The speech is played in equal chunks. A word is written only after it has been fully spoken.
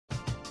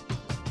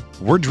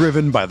We're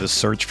driven by the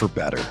search for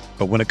better.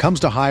 But when it comes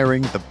to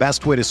hiring, the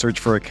best way to search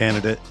for a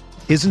candidate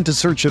isn't to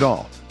search at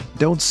all.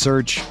 Don't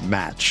search,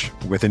 match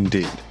with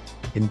Indeed.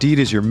 Indeed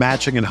is your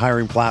matching and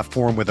hiring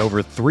platform with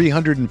over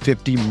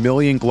 350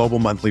 million global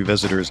monthly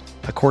visitors,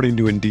 according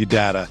to Indeed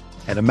data,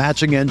 and a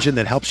matching engine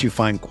that helps you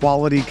find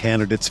quality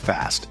candidates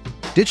fast.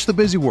 Ditch the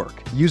busy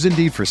work. Use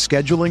Indeed for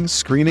scheduling,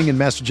 screening, and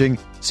messaging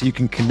so you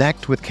can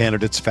connect with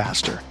candidates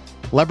faster.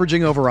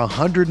 Leveraging over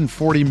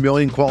 140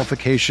 million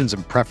qualifications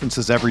and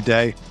preferences every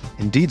day,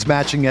 Indeed's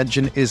matching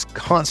engine is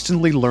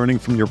constantly learning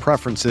from your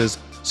preferences,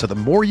 so the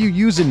more you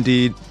use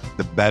Indeed,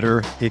 the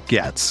better it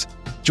gets.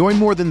 Join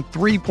more than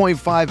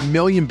 3.5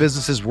 million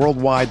businesses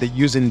worldwide that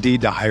use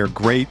Indeed to hire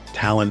great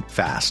talent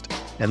fast.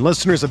 And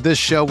listeners of this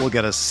show will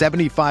get a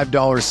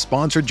 $75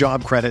 sponsored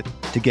job credit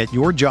to get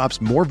your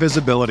jobs more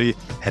visibility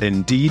at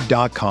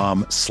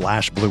Indeed.com/Blue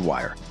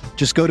Wire.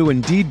 Just go to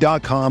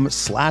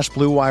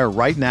Indeed.com/Blue Wire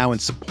right now and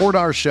support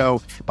our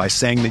show by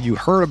saying that you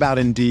heard about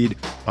Indeed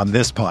on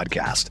this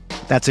podcast.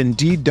 That's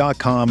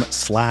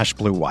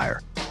Indeed.com/Blue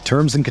Wire.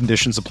 Terms and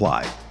conditions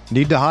apply.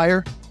 Need to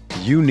hire?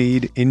 You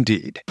need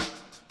Indeed.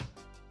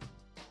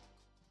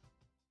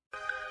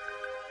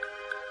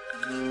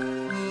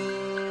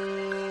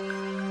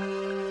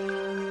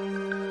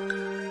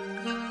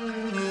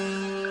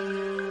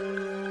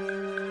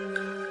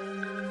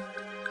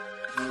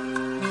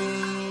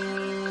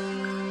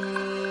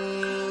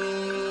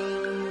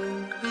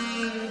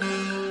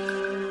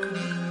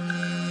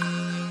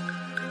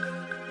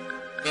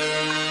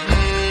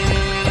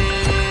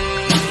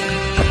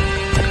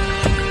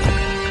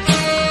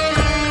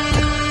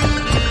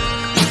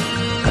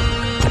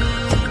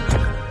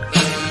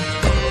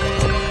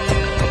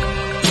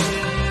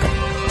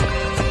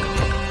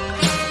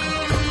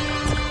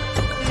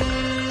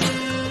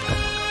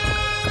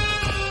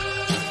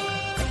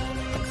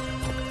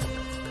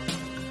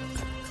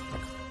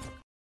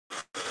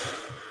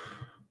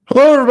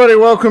 Hello, everybody.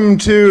 Welcome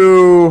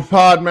to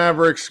Pod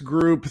Mavericks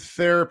Group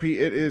Therapy.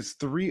 It is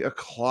 3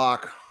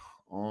 o'clock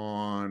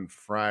on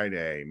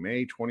Friday,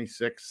 May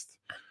 26th.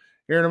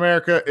 Here in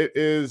America,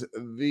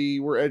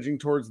 we're edging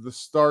towards the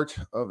start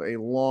of a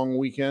long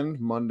weekend.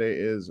 Monday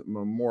is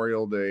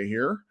Memorial Day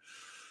here.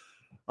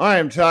 I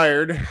am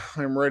tired.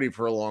 I'm ready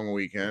for a long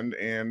weekend.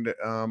 And,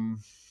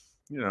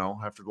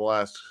 after the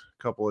last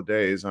couple of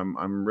days,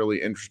 I'm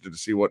really interested to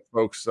see what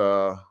folks,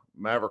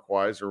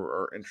 Maverick-wise,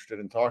 are interested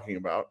in talking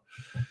about.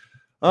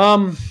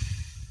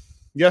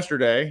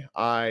 Yesterday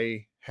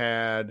I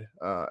had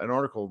an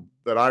article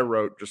that I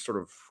wrote, just sort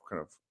of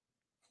kind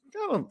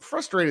of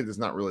frustrated is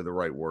not really the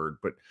right word,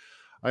 but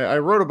I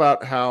wrote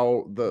about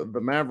how the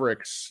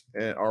Mavericks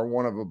are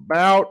one of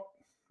about,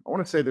 I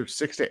want to say there's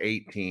 6 to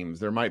 8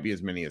 teams. There might be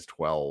as many as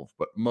 12,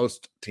 but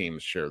most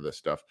teams share this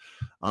stuff.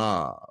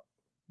 The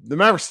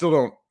Mavericks still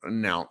don't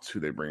announce who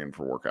they bring in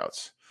for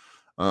workouts.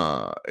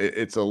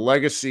 It's a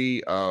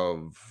legacy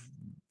of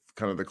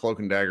kind of the cloak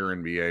and dagger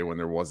NBA when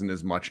there wasn't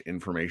as much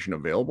information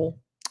available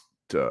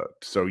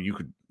so you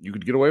could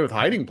get away with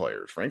hiding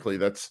players. Frankly,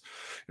 that's,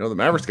 the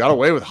Mavericks got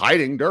away with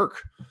hiding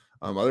Dirk.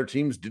 Other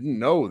teams didn't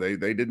know, they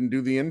didn't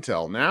do the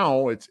intel.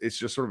 Now it's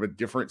just sort of a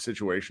different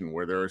situation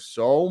where there is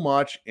so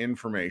much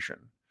information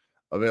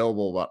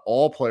available about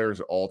all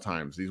players at all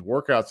times. These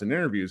workouts and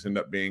interviews end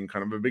up being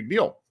kind of a big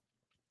deal.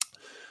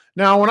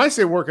 Now, when I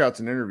say workouts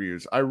and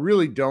interviews, I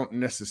really don't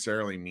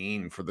necessarily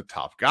mean for the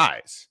top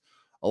guys.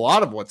 A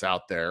lot of what's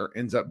out there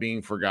ends up being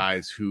for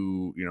guys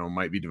who,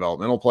 might be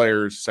developmental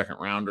players, second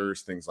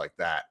rounders, things like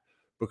that.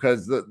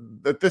 Because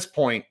at this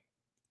point,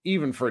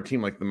 even for a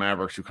team like the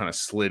Mavericks, who kind of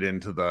slid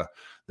into the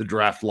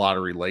draft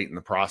lottery late in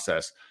the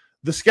process,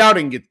 the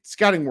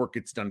scouting work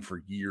gets done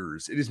for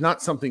years. It is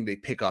not something they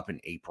pick up in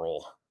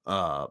April.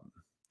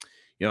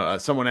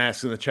 Someone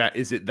asked in the chat,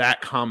 is it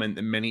that common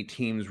that many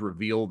teams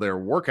reveal their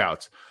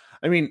workouts?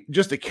 I mean,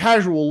 just a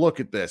casual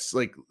look at this,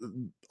 like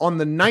on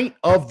the night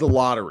of the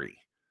lottery,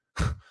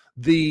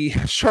 the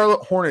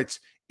Charlotte Hornets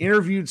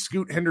interviewed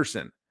Scoot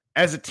Henderson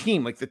as a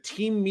team. Like, the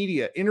team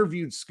media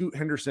interviewed Scoot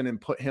Henderson and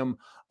put him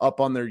up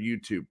on their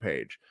YouTube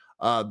page.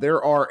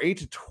 There are 8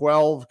 to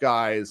 12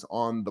 guys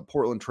on the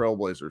Portland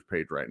Trailblazers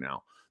page right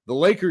now. The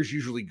Lakers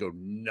usually go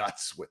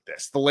nuts with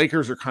this. The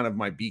Lakers are kind of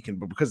my beacon,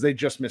 but because they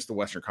just missed the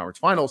Western Conference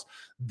Finals,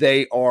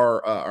 they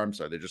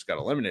just got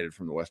eliminated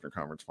from the Western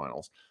Conference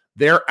Finals.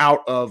 They're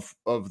out of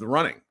the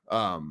running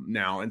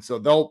now. And so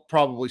they'll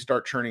probably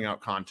start churning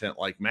out content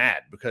like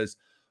mad, because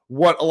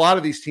what a lot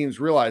of these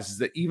teams realize is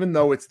that even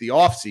though it's the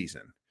off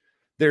season,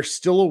 there's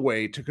still a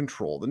way to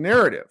control the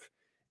narrative.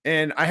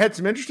 And I had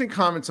some interesting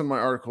comments on my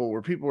article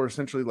where people were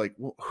essentially like,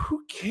 well,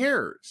 who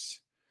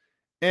cares?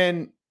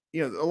 And,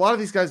 a lot of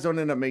these guys don't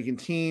end up making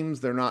teams.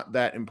 They're not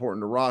that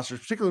important to rosters,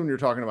 particularly when you're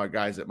talking about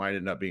guys that might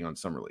end up being on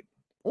Summer League.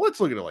 Well, let's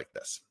look at it like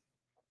this.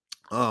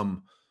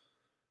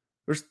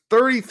 There's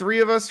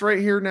 33 of us right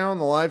here now in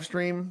the live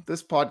stream.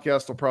 This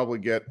podcast will probably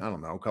get,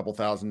 a couple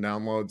thousand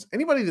downloads.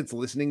 Anybody that's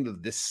listening to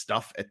this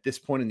stuff at this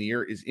point in the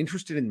year is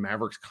interested in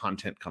Mavericks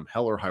content come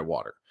hell or high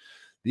water.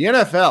 The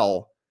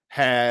NFL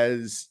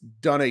has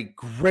done a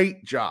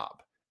great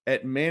job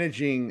at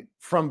managing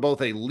from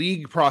both a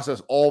league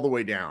process all the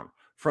way down,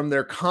 from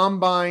their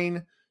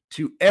combine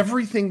to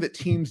everything that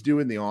teams do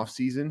in the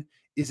offseason,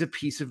 is a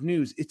piece of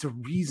news. It's a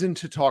reason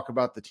to talk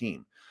about the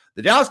team.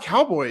 The Dallas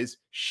Cowboys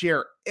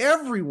share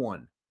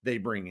everyone they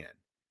bring in.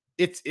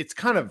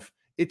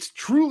 It's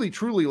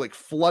truly like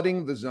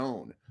flooding the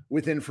zone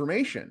with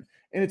information.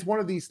 And it's one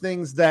of these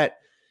things that,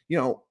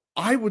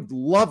 I would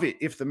love it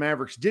if the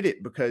Mavericks did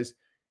it, because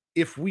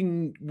if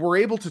we were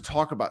able to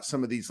talk about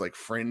some of these like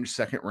fringe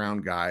second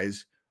round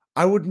guys,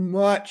 I would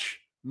much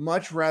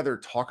rather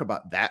talk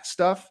about that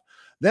stuff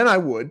than I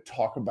would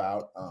talk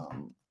about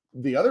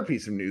the other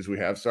piece of news we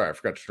have. Sorry, I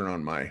forgot to turn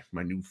on my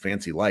new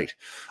fancy light.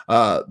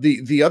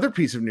 The other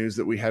piece of news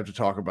that we have to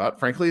talk about,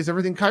 frankly, is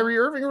everything Kyrie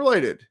Irving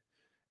related.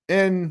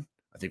 And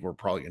I think we're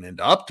probably going to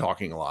end up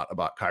talking a lot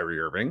about Kyrie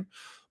Irving,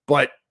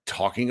 but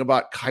talking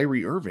about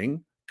Kyrie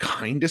Irving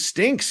kind of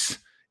stinks.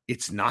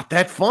 It's not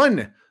that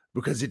fun,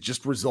 because it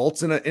just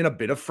results in a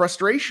bit of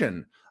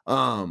frustration.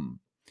 And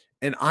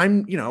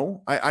I'm,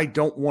 I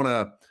don't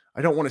want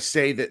to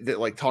say that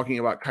like talking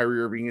about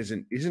Kyrie Irving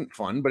isn't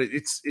fun, but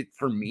it's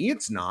for me,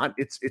 it's not.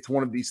 It's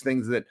one of these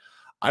things that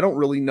I don't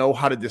really know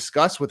how to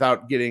discuss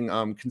without getting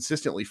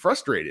consistently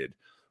frustrated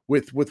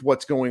with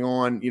what's going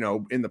on,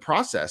 in the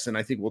process. And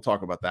I think we'll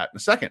talk about that in a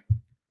second.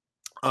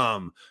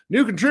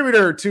 New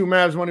contributor to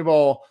Mavs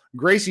Moneyball,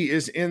 Gracie,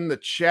 is in the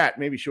chat.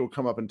 Maybe she'll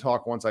come up and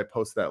talk once I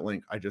post that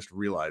link. I just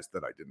realized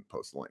that I didn't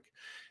post the link.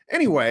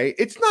 Anyway,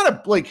 it's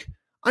not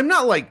I'm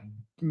not like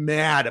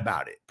mad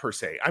about it per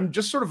se. I'm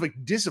just sort of like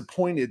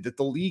disappointed that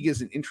the league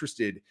isn't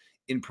interested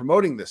in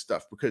promoting this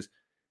stuff, because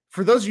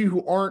for those of you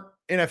who aren't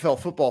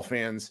NFL football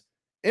fans,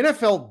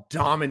 NFL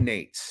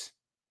dominates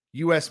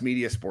US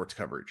media sports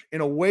coverage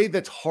in a way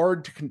that's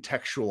hard to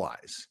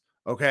contextualize.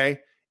 Okay.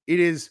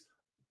 It is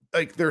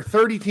like there are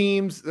 30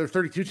 teams, there are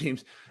 32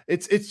 teams.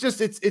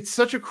 It's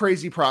such a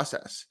crazy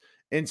process.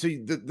 And so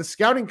the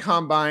scouting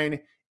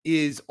combine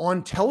is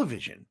on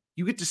television.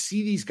 You get to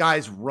see these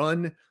guys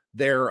run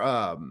their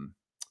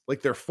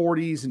like their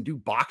 40s and do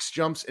box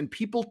jumps, and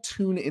people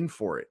tune in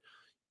for it.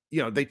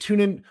 They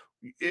tune in.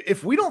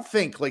 If we don't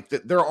think like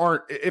that,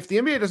 if the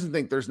NBA doesn't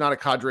think there's not a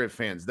cadre of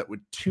fans that would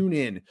tune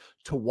in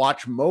to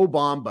watch Mo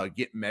Bamba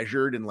get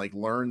measured and like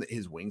learn that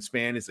his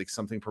wingspan is like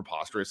something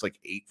preposterous, like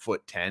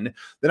 8'10",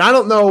 then I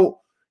don't know,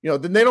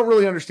 then they don't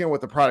really understand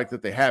what the product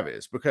that they have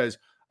is. Because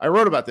I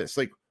wrote about this,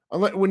 like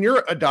when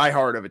you're a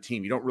diehard of a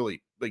team, you don't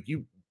really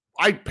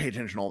I pay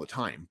attention all the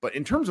time, but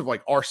in terms of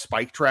like our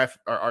spikes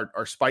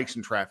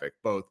in traffic,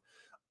 both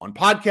on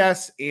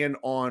podcasts and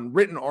on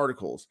written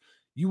articles,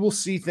 you will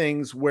see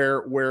things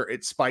where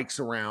it spikes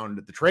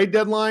around the trade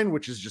deadline,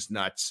 which is just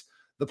nuts.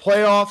 The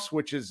playoffs,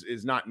 which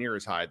is not near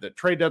as high. The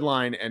trade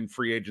deadline and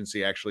free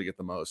agency actually get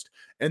the most.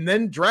 And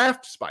then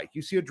draft spike.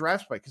 You see a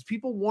draft spike because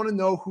people want to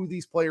know who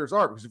these players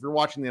are. Because if you're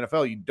watching the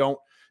NFL, you don't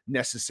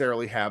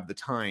necessarily have the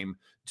time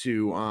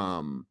to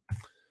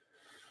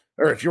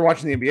or if you're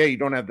watching the NBA, you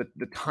don't have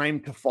the time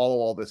to follow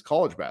all this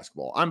college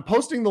basketball. I'm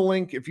posting the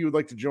link if you would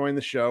like to join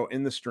the show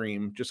in the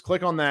stream. Just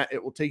click on that.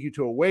 It will take you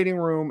to a waiting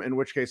room, in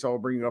which case I will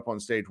bring you up on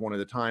stage one at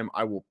a time.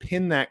 I will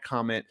pin that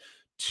comment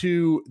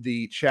to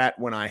the chat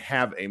when I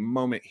have a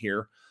moment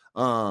here,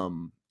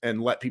 and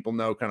let people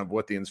know kind of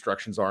what the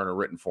instructions are in a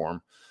written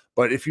form.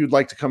 But if you'd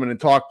like to come in and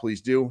talk,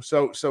 please do.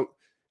 So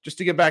just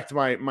to get back to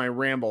my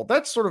ramble,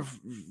 that's sort of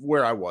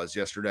where I was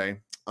yesterday.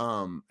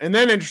 And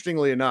then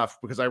interestingly enough,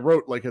 because I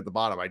wrote like at the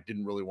bottom, I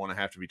didn't really want to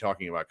have to be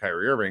talking about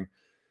Kyrie Irving.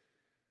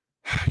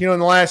 In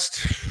the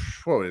last,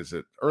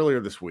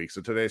 earlier this week.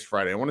 So today's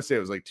Friday. I want to say it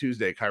was like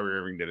Tuesday. Kyrie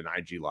Irving did an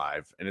IG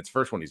live, and it's the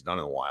first one he's done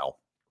in a while,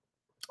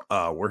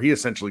 where he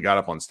essentially got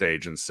up on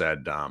stage and said,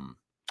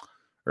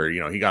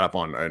 he got up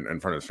in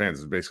front of his fans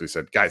and basically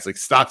said, guys, like,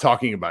 stop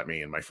talking about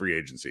me and my free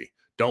agency.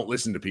 Don't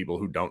listen to people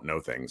who don't know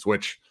things,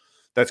 which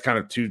that's kind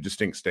of two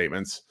distinct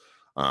statements.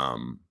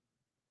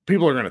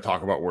 People are going to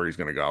talk about where he's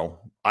going to go.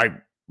 I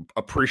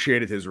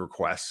appreciated his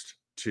request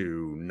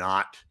to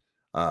not,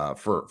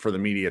 for the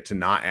media to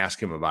not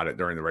ask him about it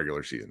during the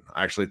regular season.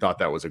 I actually thought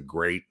that was a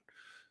great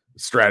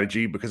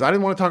strategy, because I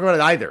didn't want to talk about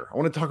it either. I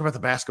want to talk about the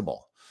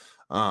basketball.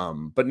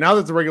 But now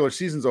that the regular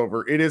season's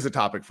over, it is a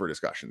topic for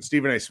discussion.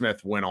 Stephen A.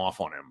 Smith went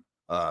off on him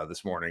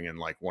this morning in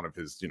like one of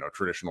his,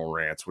 traditional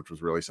rants, which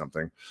was really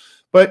something.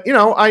 But,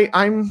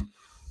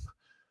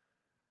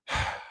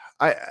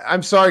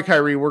 I'm sorry,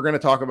 Kyrie. We're going to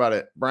talk about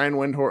it. Brian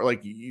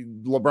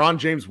Windhorst, LeBron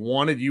James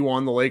wanted you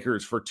on the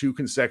Lakers for 2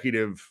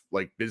 consecutive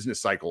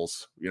business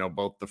cycles,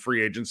 both the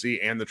free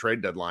agency and the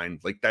trade deadline.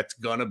 That's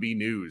going to be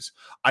news.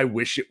 I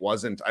wish it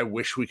wasn't. I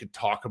wish we could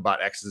talk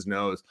about X's and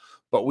O's,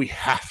 but we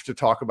have to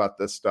talk about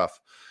this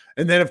stuff.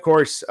 And then, of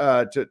course,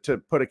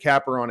 to put a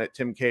capper on it,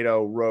 Tim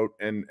Cato wrote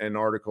an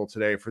article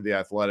today for The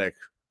Athletic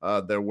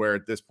where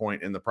at this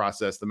point in the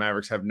process, the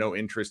Mavericks have no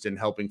interest in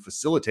helping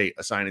facilitate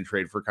a sign and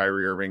trade for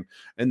Kyrie Irving,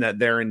 and that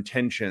their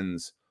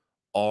intentions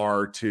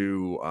are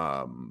to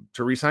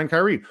re-sign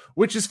Kyrie,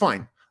 which is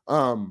fine.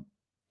 I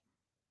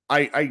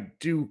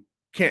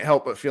can't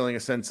help but feeling a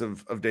sense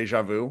of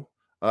deja vu.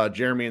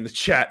 Jeremy in the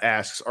chat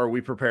asks, are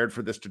we prepared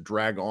for this to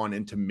drag on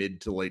into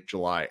mid to late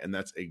July? And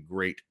that's a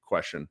great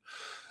question.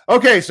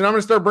 Okay, so now I'm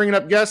going to start bringing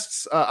up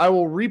guests. I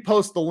will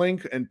repost the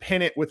link and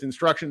pin it with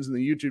instructions in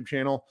the YouTube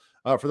channel.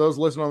 For those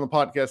listening on the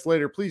podcast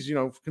later, please,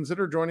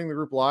 consider joining the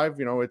group live.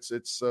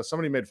 It's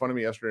somebody made fun of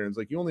me yesterday. And it's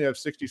like, you only have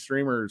 60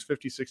 streamers,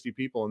 50, 60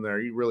 people in there.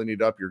 You really need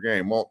to up your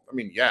game. Well, I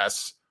mean,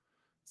 yes,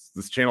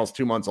 this channel's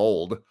 2 months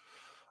old.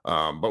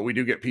 But we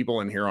do get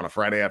people in here on a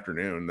Friday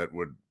afternoon that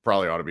would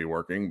probably ought to be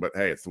working. But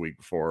hey, it's the week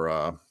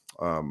before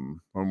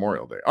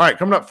Memorial Day. All right,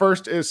 coming up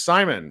first is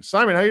Simon.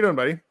 Simon, how you doing,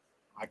 buddy?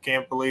 I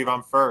can't believe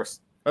I'm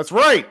first. That's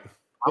right.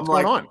 What's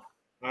going on?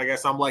 I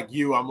guess I'm like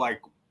you. I'm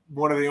like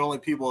one of the only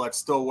people that's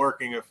still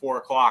working at 4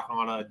 o'clock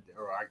on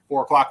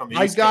 4 o'clock on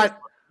the East Coast.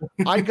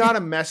 I got a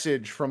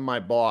message from my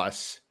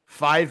boss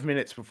 5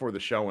 minutes before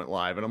the show went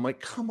live, and I'm like,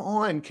 come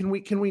on, can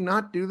we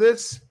not do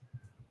this?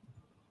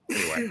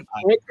 Anyway,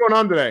 what's going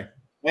on today?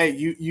 Hey,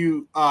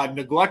 you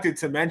neglected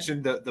to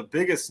mention the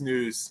biggest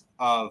news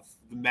of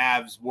the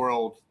Mavs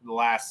world in the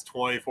last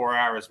 24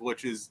 hours,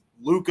 which is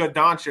Luka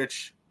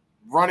Doncic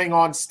running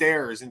on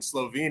stairs in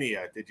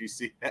Slovenia. Did you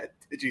see that?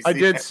 I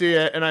did see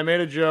it, and I made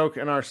a joke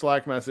in our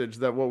Slack message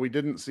that what we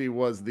didn't see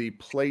was the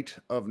plate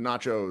of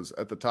nachos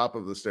at the top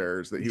of the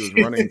stairs that he was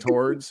running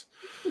towards.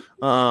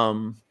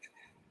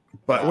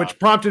 But which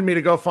prompted me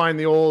to go find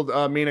the old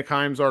Mina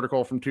Kimes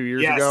article from 2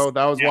 years ago.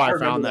 That was why I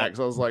found that, because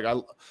I was like,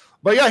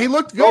 but yeah, he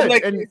looked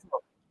good.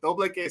 Don't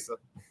blame Queso.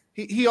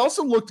 He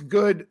also looked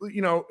good.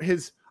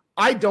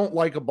 I don't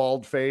like a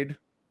bald fade.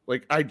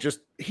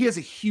 He has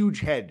a huge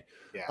head.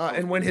 Yeah.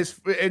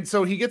 And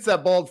so he gets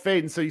that bald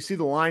fade. And so you see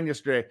the line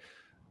yesterday,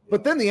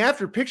 but then the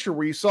after picture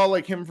where you saw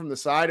like him from the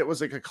side, it was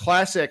like a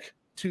classic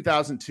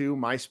 2002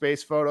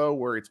 MySpace photo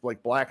where it's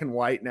like black and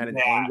white and at an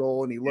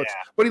angle. And he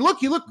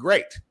looked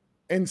great.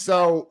 And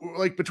so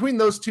like between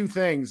those two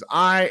things,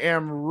 I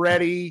am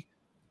ready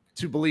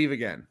to believe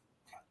again.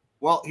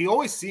 Well, he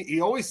always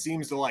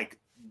seems to like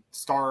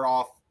start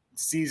off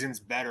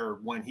seasons better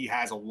when he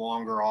has a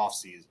longer off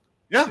season.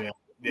 Yeah. So.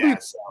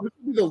 This would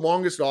be the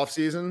longest off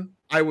season,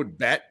 I would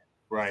bet.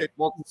 Right.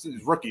 Well, this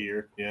is rookie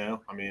year,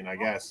 I mean, I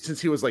guess.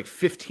 Since he was like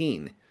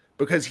 15,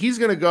 because he's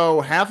going to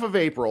go half of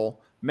April,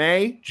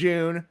 May,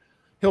 June.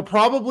 He'll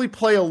probably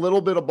play a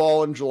little bit of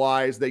ball in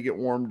July as they get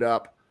warmed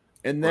up.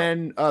 And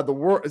then the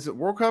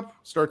World Cup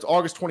starts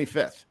August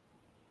 25th.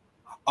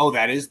 Oh,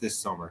 that is this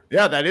summer.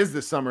 Yeah, that is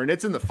this summer, and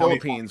it's in the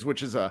Philippines,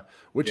 which is a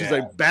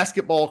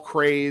basketball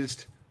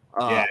crazed.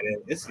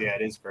 It is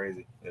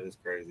crazy. It is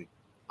crazy.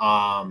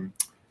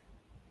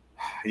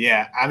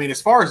 Yeah, I mean, as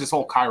far as this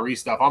whole Kyrie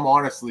stuff, I'm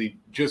honestly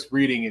just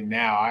reading it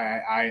now.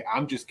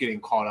 I'm just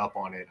getting caught up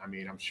on it. I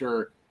mean, I'm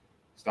sure.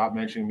 Stop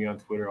mentioning me on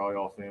Twitter, all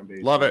y'all fan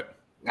base. Love it.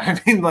 I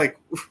mean, like,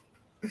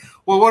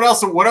 well, what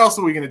else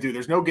are we gonna do?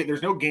 There's no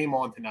game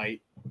on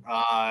tonight.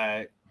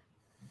 I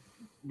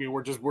mean,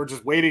 we're just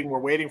waiting. We're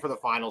waiting for the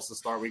finals to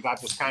start. We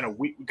got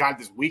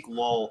this week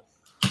lull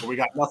where we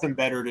got nothing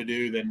better to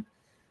do than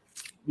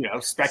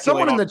speculate.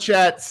 Someone in the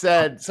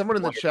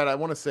chat, I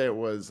want to say it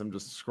was, I'm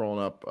just scrolling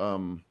up.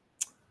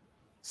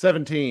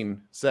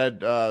 17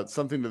 said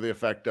something to the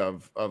effect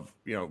of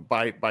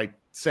by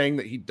saying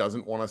that he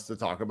doesn't want us to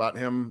talk about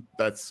him,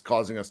 that's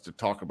causing us to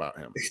talk about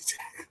him.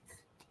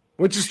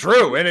 Which is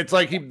true. And it's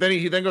like he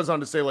then goes on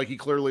to say, like, he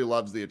clearly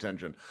loves the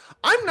attention.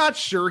 I'm not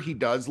sure he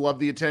does love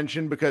the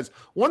attention, because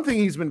one thing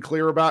he's been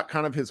clear about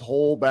kind of his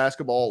whole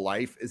basketball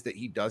life is that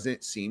he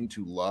doesn't seem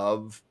to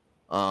love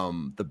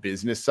the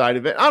business side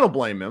of it. I don't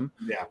blame him.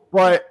 Yeah.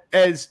 But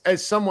as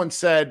someone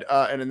said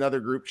in another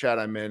group chat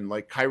I'm in,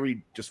 like,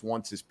 Kyrie just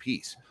wants his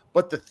piece.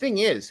 But the thing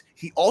is,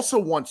 he also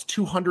wants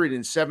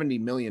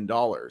 $270 million.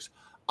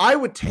 I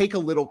would take a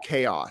little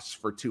chaos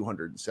for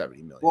 $270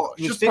 million. Well,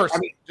 just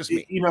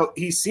me.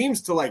 He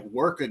seems to like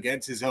work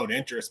against his own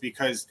interest,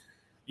 because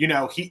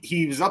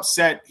he was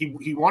upset.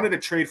 He wanted a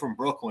trade from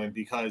Brooklyn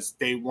because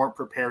they weren't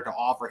prepared to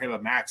offer him a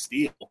max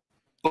deal.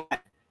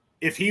 But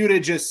if he would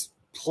have just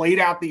played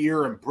out the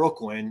year in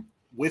Brooklyn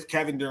with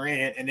Kevin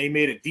Durant and they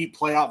made a deep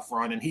playoff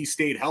run and he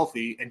stayed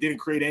healthy and didn't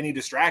create any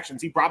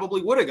distractions, he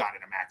probably would have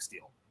gotten a max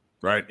deal.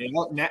 Right.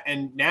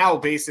 And now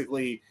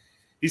basically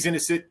he's in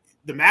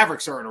the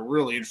Mavericks are in a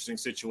really interesting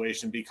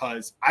situation,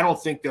 because I don't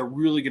think they're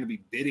really going to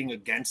be bidding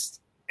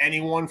against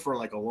anyone for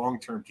like a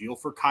long-term deal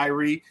for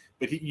Kyrie,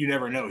 but you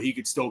never know. He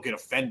could still get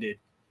offended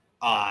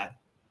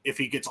if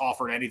he gets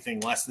offered anything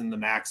less than the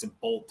max and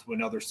bolt to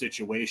another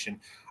situation.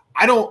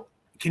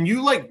 Can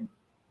you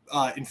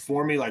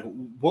inform me, like,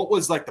 what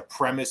was like the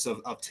premise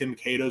of Tim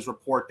Cato's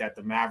report that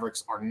the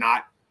Mavericks are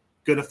not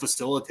going to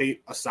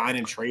facilitate a sign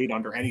and trade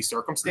under any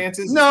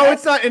circumstances? No,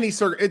 it's not any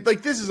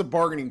this is a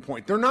bargaining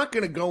point. They're not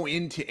going to go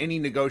into any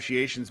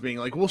negotiations being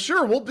like, well,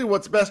 sure, we'll do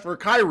what's best for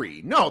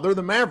Kyrie. No, they're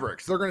the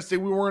Mavericks. They're going to say,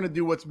 we want to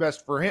do what's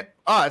best for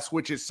us,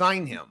 which is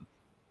sign him.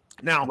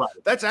 Now,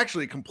 That's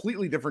actually a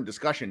completely different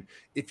discussion.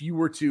 If you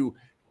were to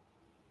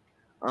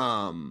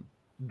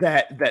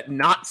that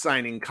not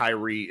signing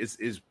Kyrie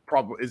is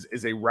probably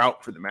a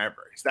route for the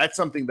Mavericks. That's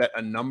something that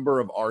a number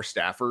of our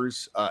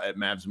staffers at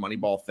Mavs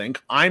Moneyball think.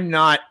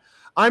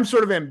 I'm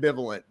sort of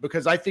ambivalent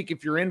because I think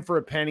if you're in for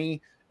a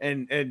penny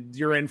and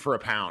you're in for a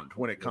pound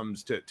when it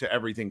comes to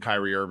everything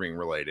Kyrie Irving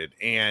related.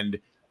 And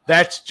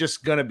that's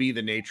just going to be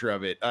the nature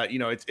of it.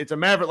 It's a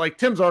Maverick, like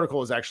Tim's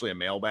article is actually a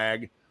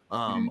mailbag.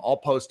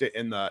 I'll post it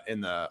in the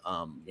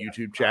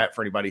YouTube chat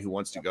for anybody who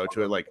wants to go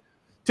to it. Like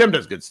Tim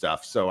does good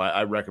stuff. So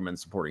I recommend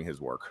supporting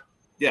his work.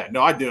 Yeah,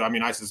 no, I do. I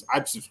mean, I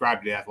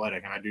subscribe to The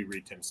Athletic and I do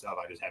read Tim's stuff.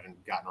 I just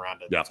haven't gotten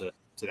around to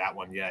that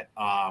one yet.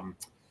 I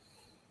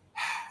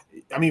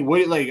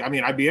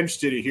mean, I'd be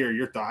interested to hear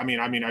your thought. I mean,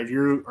 are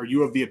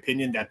you of the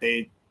opinion that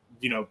they,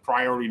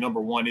 priority number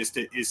one is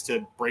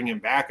to bring him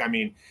back? I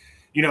mean,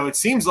 it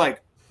seems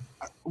like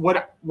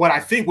what I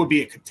think would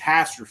be a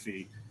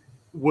catastrophe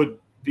would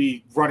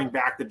be running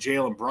back the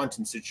Jalen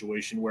Brunson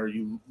situation where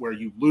you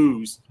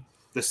lose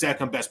the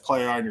second best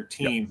player on your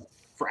team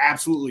for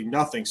absolutely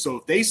nothing. So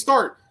if they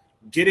start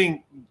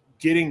reading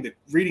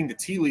the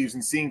tea leaves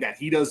and seeing that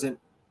he doesn't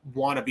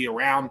want to be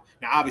around,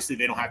 now obviously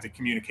they don't have to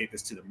communicate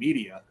this to the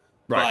media,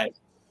 right?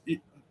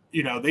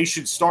 But they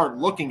should start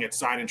looking at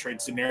sign and trade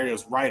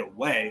scenarios right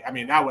away. I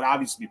mean, that would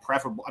obviously be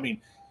preferable. I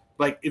mean,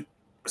 like if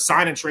a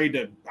sign and trade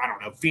to, I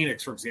don't know,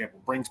 Phoenix, for example,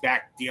 brings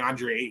back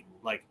DeAndre Ayton,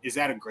 like, is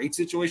that a great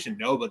situation?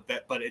 No, but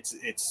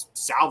it's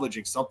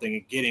salvaging something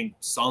and getting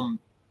some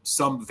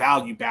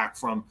value back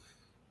from,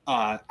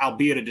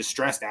 albeit a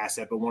distressed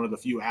asset, but one of the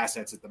few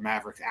assets that the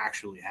Mavericks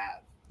actually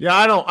have. Yeah,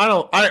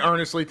 I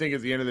honestly think at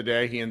the end of the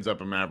day, he ends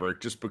up a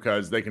Maverick just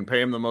because they can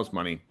pay him the most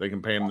money. They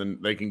can pay him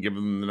they can give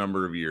him the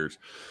number of years.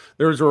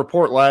 There was a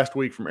report last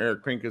week from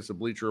Eric Pincus, a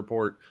Bleacher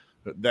Report,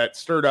 that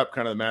stirred up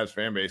kind of the Mavs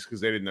fan base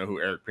because they didn't know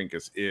who Eric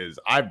Pincus is.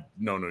 I've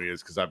known who he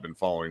is because I've been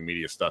following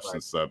media stuff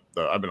since I've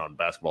been on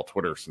basketball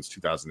Twitter since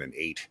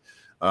 2008,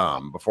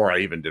 before I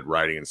even did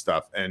writing and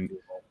stuff. And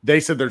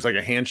they said there's like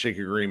a handshake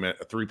agreement,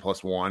 a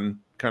 3+1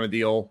 kind of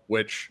deal,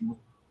 which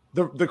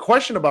the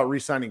question about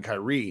re-signing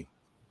Kyrie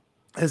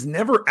has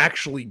never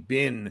actually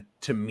been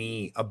to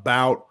me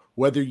about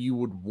whether you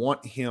would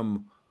want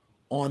him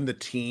on the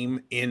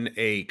team in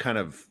a kind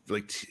of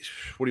like,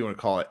 what do you want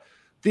to call it?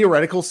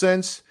 Theoretical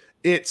sense.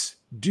 It's,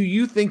 do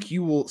you think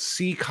you will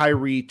see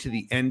Kyrie to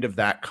the end of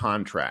that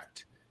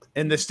contract?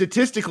 And the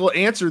statistical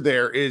answer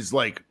there is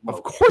like,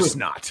 of course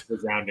not.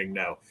 Resounding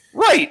no.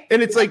 Right.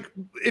 And it's like,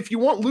 if you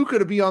want Luka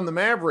to be on the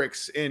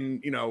Mavericks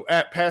and,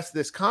 at past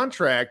this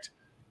contract,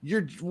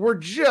 we're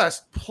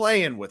just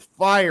playing with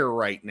fire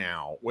right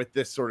now with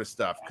this sort of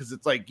stuff. Cause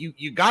it's like,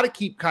 you got to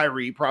keep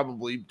Kyrie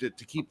probably to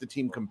keep the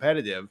team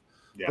competitive.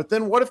 Yeah. But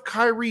then what if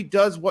Kyrie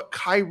does what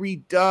Kyrie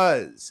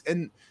does?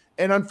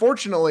 And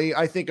unfortunately,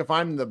 I think if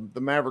I'm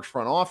the Mavericks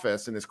front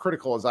office, and as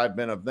critical as I've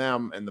been of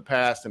them in the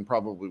past and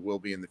probably will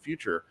be in the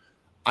future,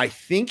 I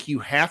think you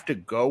have to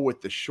go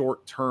with the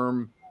short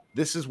term.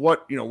 This is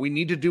what, we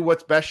need to do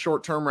what's best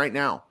short term right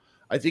now.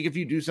 I think if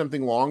you do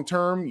something long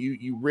term,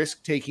 you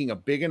risk taking a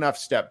big enough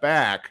step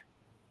back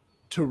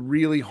to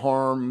really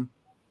harm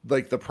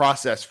like the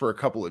process for a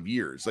couple of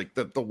years. Like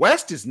the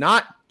West is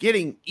not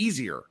getting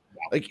easier.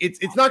 Like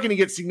it's not going to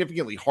get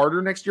significantly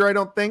harder next year, I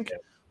don't think.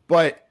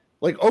 But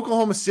like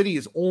Oklahoma City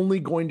is only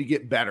going to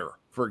get better,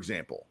 for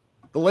example.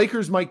 The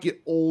Lakers might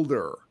get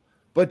older.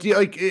 But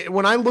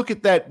when I look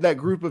at that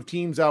group of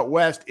teams out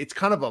West, it's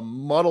kind of a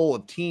muddle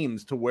of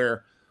teams to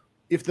where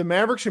if the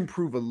Mavericks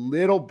improve a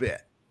little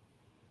bit,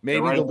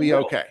 maybe they'll be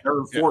okay.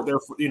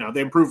 They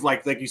improved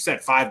like you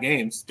said, 5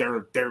 games.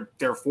 They're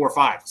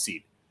 4-5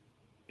 seed.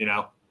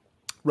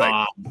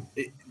 Right.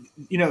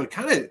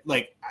 Kind of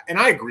like, and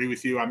I agree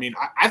with you. I mean,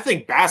 I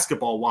think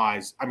basketball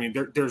wise, I mean,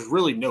 there's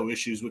really no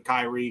issues with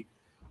Kyrie.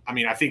 I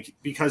mean, I think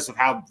because of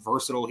how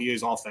versatile he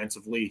is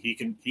offensively,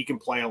 he can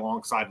play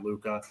alongside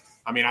Luka.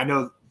 I mean,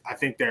 I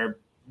think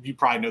you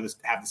probably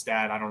have the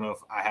stat. I don't know if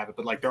I have it,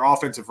 but like their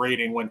offensive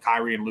rating when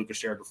Kyrie and Luka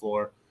shared the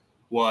floor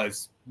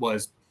was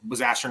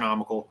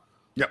astronomical.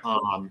 Yep.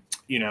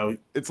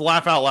 It's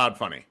laugh out loud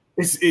funny.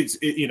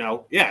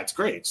 It's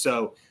great.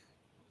 So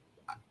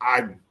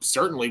I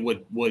certainly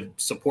would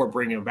support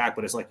bringing him back,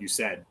 but it's like you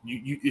said,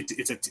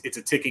 it's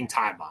a ticking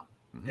time bomb,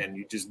 and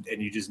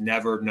you just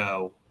never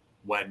know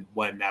when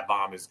that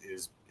bomb is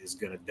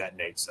going to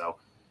detonate. So,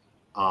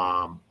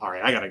 all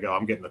right, I gotta go.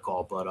 I'm getting the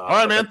call, but all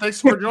right, man. Thanks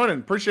for joining.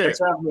 Appreciate it.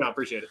 For having me on.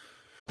 Appreciate it.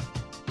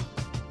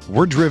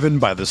 We're driven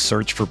by the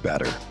search for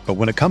better, but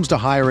when it comes to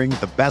hiring,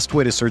 the best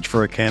way to search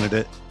for a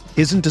candidate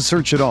isn't to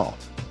search at all.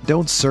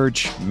 Don't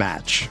search,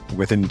 match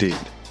with Indeed.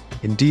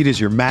 Indeed is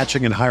your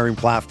matching and hiring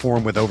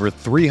platform with over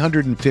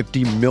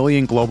 350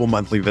 million global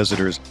monthly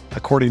visitors,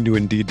 according to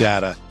Indeed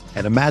data,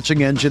 and a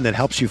matching engine that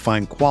helps you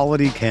find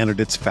quality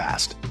candidates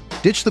fast.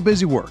 Ditch the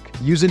busy work.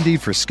 Use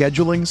Indeed for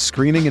scheduling,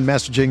 screening, and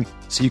messaging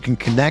so you can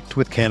connect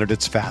with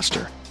candidates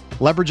faster.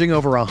 Leveraging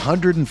over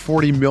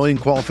 140 million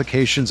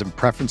qualifications and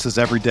preferences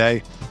every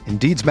day,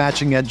 Indeed's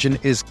matching engine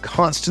is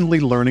constantly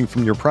learning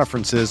from your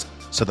preferences,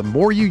 so the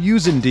more you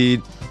use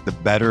Indeed, the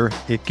better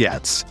it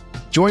gets.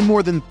 Join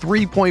more than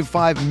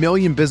 3.5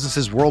 million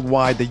businesses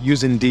worldwide that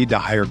use Indeed to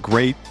hire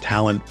great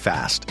talent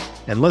fast.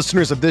 And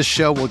listeners of this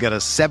show will get a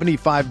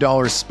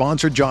 $75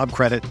 sponsored job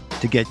credit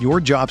to get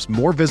your jobs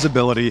more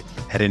visibility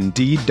at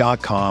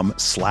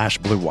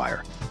Indeed.com/Blue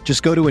Wire.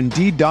 Just go to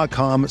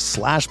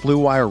Indeed.com/Blue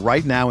Wire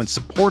right now and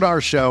support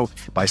our show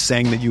by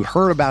saying that you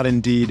heard about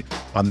Indeed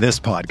on this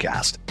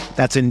podcast.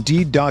 That's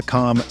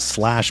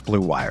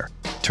Indeed.com/Blue Wire.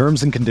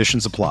 Terms and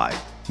conditions apply.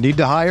 Need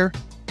to hire?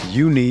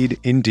 You need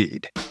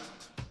Indeed.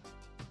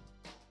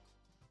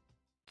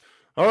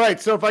 All right,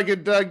 so if I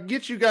could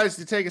get you guys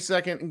to take a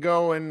second and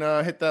go and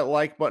hit that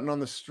like button on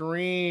the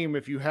stream.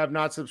 If you have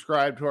not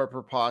subscribed to our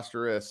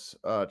preposterous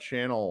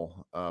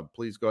channel,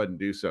 please go ahead and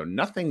do so.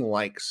 Nothing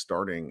like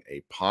starting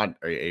a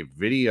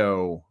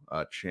video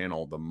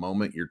channel the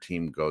moment your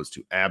team goes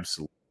to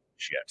absolute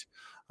shit.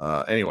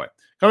 Anyway,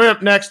 coming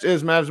up next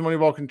is Mavs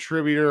Moneyball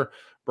contributor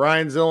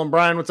Brian Zillam.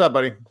 Brian, what's up,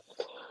 buddy?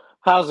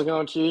 How's it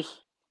going, Chief?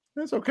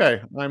 It's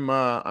okay.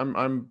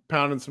 I'm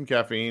pounding some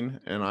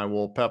caffeine, and I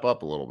will pep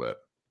up a little bit.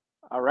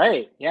 All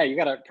right. Yeah, you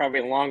got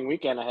probably a long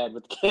weekend ahead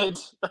with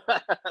kids.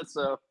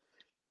 So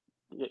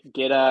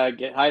get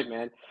hype,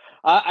 man.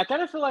 I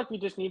kind of feel like we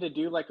just need to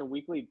do like a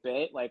weekly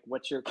bit, like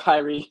what's your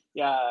Kyrie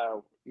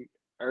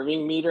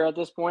Irving meter at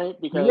this point?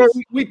 Because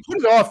we put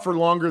it off for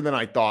longer than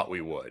I thought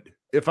we would,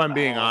 if I'm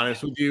being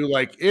honest with you.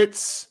 Like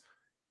it's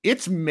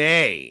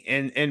May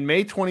and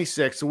May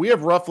 26th. So we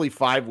have roughly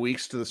 5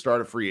 weeks to the start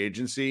of free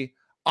agency.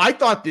 I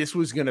thought this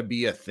was going to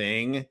be a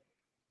thing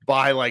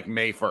by like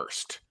May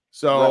 1st.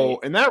 So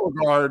in that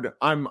regard,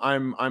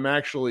 I'm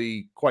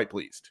actually quite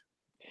pleased.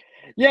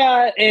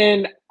 Yeah,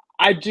 and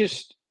I do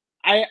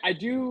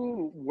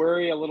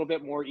worry a little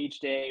bit more each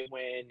day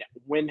when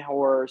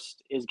Windhorst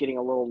is getting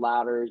a little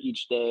louder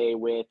each day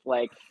with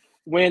like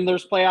when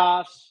there's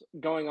playoffs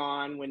going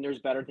on, when there's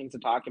better things to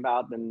talk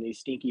about than these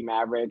stinky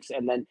Mavericks,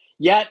 and then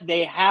yet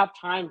they have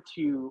time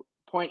to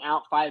point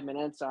out 5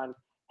 minutes on,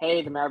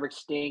 hey, the Mavericks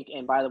stink,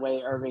 and by the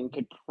way, Irving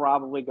could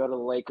probably go to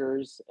the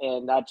Lakers,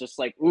 and that just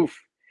like oof.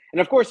 And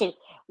of course,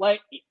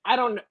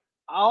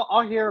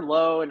 I'll hear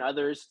Lowe and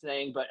others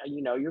saying, but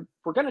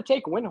we're going to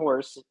take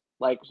Windhorst,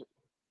 like,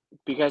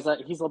 because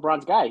he's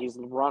LeBron's guy. He's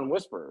the LeBron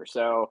whisperer.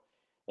 So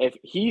if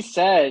he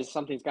says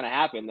something's going to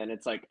happen, then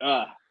it's like,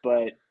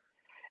 but,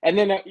 and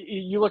then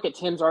you look at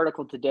Tim's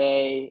article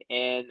today,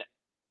 and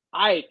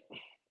I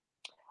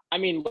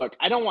mean, look,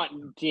 I don't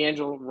want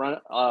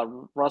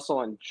D'Angelo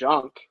Russell and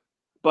junk,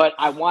 but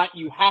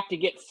you have to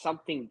get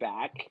something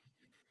back.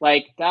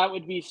 Like, that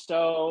would be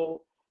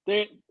so.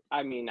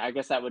 I mean, I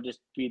guess that would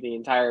just be the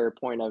entire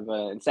point of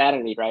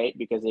insanity, right?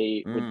 Because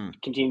they would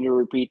continue to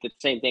repeat the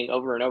same thing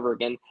over and over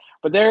again.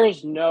 But there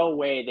is no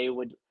way they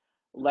would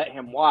let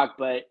him walk.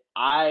 But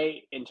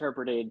I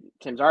interpreted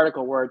Tim's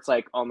article where it's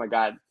like, oh my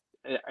God,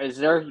 is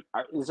their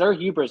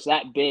hubris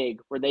that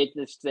big where they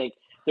just think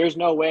there's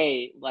no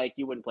way like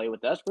you wouldn't play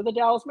with us? We're the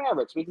Dallas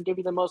Mavericks. We can give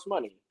you the most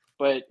money.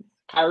 But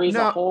Kyrie's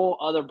a whole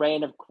other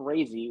brand of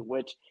crazy,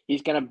 which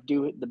he's gonna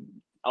do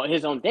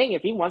his own thing.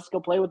 If he wants to go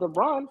play with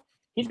LeBron,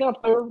 he's going to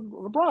play with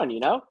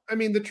LeBron, I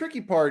mean, the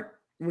tricky part,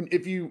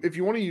 if you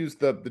want to use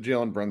the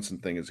Jalen Brunson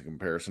thing as a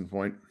comparison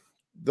point,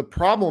 the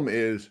problem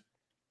is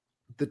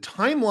the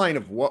timeline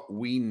of what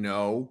we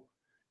know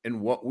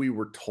and what we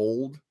were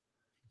told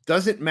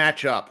doesn't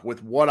match up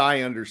with what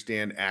I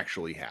understand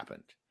actually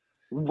happened.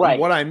 Right.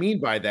 And what I mean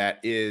by that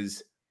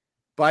is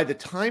by the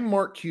time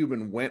Mark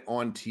Cuban went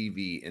on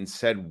TV and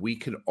said we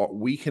can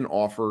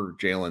offer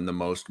Jalen the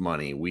most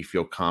money, we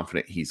feel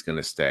confident he's going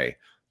to stay.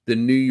 The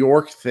New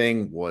York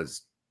thing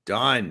was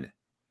done.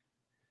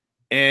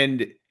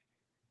 And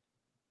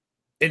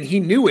he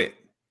knew it.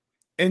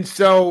 And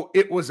so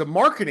it was a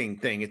marketing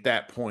thing at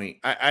that point.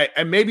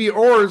 I maybe,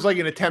 or it was like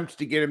an attempt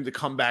to get him to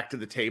come back to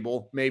the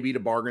table, maybe to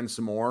bargain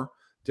some more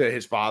to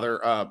his father,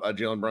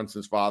 Jalen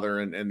Brunson's father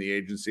and the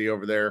agency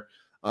over there.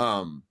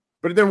 But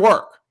it didn't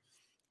work.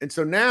 And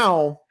so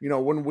now,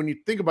 when you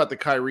think about the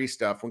Kyrie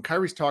stuff, when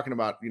Kyrie's talking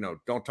about,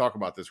 don't talk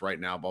about this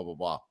right now, blah, blah,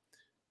 blah.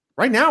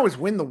 Right now is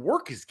when the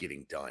work is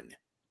getting done.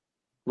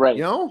 Right.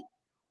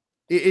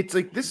 It's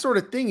like this sort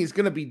of thing is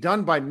going to be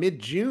done by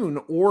mid-June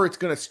or it's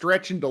going to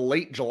stretch into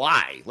late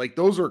July. Like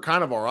those are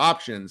kind of our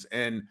options.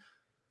 And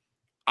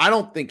I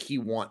don't think he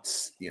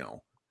wants,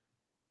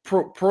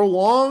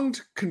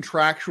 prolonged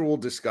contractual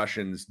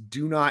discussions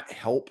do not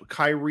help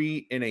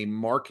Kyrie in a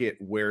market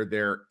where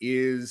there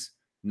is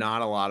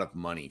not a lot of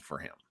money for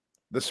him.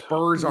 The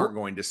Spurs aren't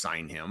going to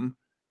sign him,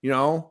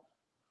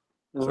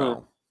 Mm-hmm.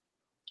 So.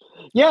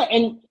 Yeah,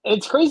 and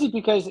it's crazy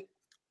because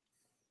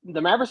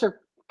the Mavericks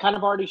are kind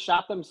of already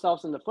shot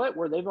themselves in the foot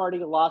where they've already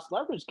lost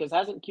leverage because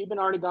hasn't Cuban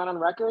already gone on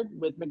record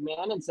with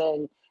McMahon and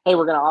saying, hey,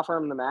 we're going to offer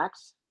him the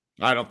max?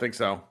 I don't think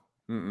so.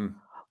 Mm-mm.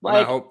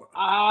 Like, I hope.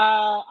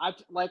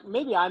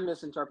 Maybe I'm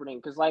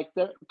misinterpreting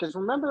because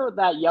remember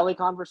that Yelly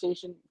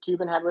conversation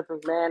Cuban had with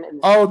McMahon?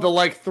 And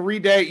the 3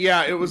 day.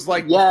 Yeah, it was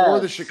before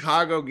the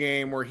Chicago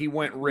game where he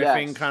went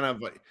riffing kind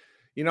of like,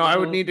 I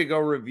would need to go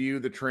review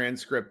the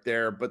transcript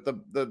there. But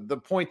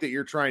the point that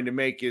you're trying to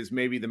make is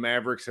maybe the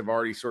Mavericks have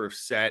already sort of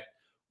set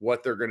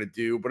what they're going to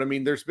do. But I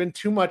mean, there's been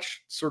too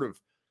much sort of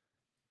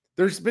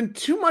there's been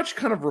too much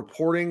kind of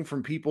reporting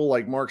from people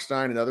like Mark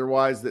Stein and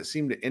otherwise that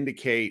seem to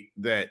indicate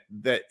that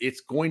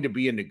it's going to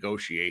be a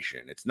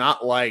negotiation. It's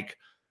not like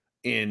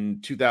in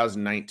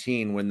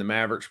 2019 when the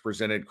Mavericks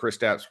presented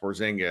Kristaps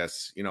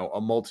Porzingis,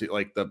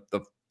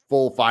 the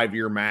full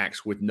 5-year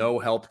max with no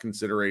health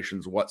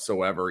considerations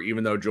whatsoever,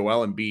 even though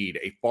Joel Embiid,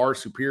 a far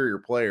superior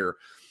player,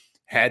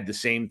 had the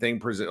same thing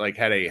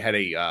had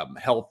a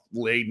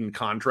health-laden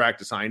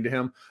contract assigned to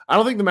him. I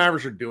don't think the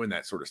Mavericks are doing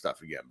that sort of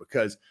stuff again,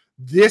 because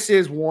this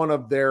is one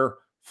of their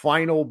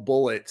final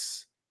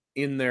bullets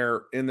in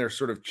their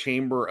sort of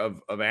chamber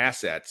of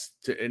assets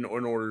in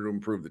order to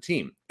improve the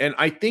team. And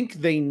I think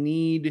they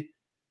need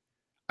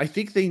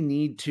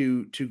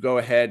to go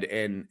ahead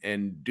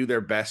and do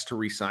their best to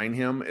re-sign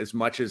him. As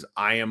much as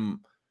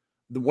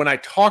when I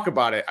talk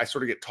about it, I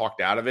sort of get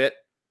talked out of it.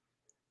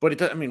 But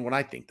what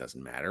I think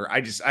doesn't matter.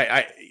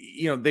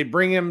 They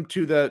bring him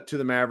to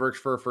the Mavericks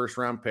for a first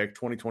round pick,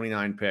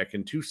 2029 pick,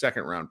 and 2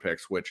 second round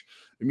picks, which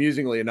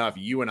amusingly enough,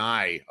 you and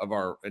I, of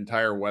our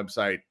entire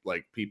website,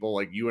 like people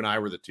like you and I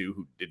were the two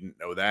who didn't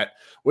know that,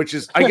 which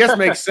is, I guess,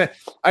 makes sense.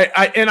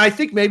 I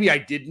think maybe I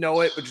did know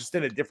it, but just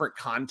in a different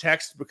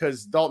context,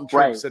 because Dalton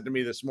Trump said to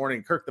me this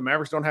morning, Kirk, the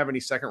Mavericks don't have any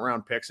second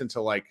round picks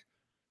until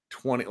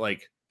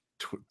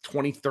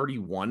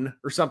 2031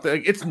 or something.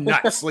 Like, it's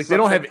nuts. Like, they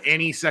don't have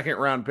any second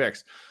round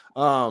picks.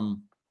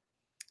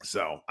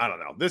 So I don't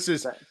know. This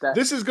is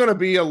going to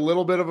be a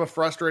little bit of a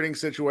frustrating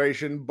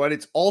situation, but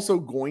it's also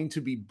going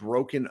to be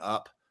broken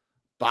up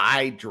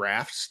by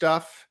draft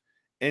stuff.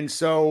 And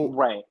so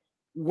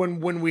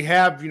when we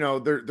have,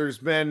 there's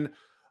been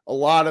a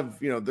lot of,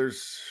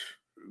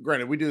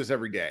 granted, we do this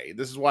every day.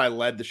 This is why I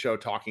led the show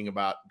talking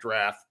about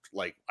draft.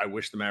 Like, I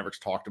wish the Mavericks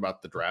talked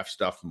about the draft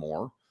stuff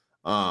more.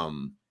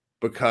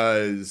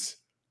 Because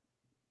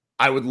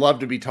I would love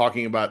to be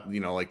talking about,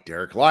 like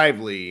Derek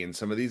Lively and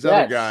some of these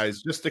other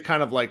guys, just to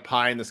kind of like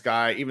pie in the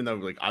sky, even though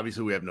like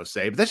obviously we have no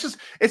say, but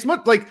it's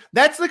much like,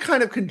 that's the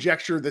kind of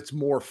conjecture that's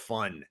more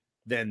fun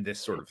than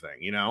this sort of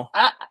thing,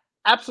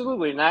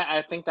 Absolutely. And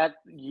I think that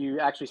you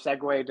actually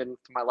segued into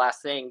my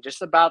last thing,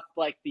 just about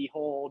like the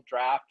whole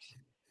draft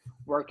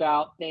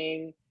workout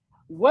thing.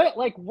 What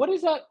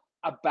is that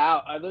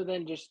about, other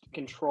than just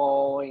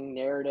controlling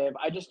narrative?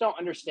 I just don't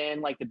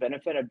understand like the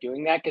benefit of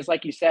doing that, because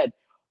like you said,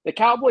 the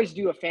Cowboys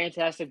do a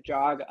fantastic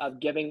job of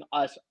giving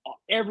us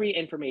every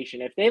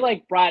information. If they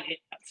like brought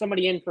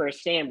somebody in for a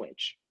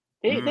sandwich,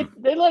 they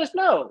let us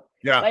know.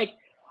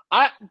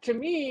 To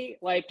me,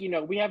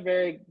 we have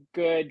very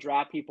good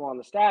draft people on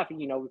the staff.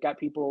 We've got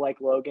people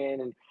like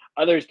Logan and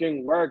others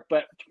doing work.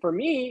 But for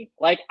me,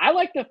 I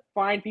like to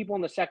find people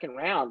in the second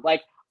round.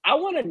 I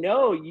want to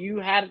know you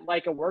had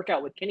like a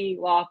workout with Kenny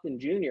Lofton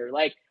Jr.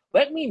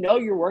 Let me know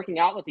you're working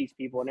out with these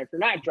people. And if you're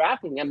not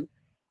drafting them,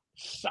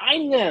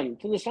 sign them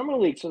to the summer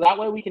league, so that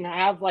way we can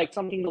have like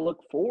something to look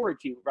forward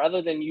to, rather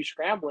than you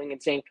scrambling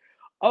and saying,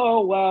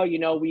 oh, well,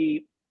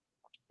 we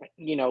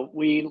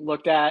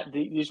looked at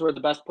these were the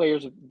best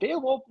players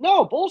available.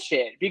 No,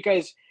 bullshit,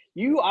 because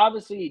you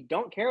obviously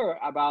don't care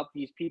about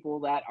these people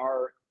that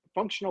are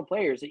functional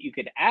players that you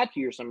could add to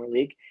your summer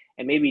league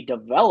and maybe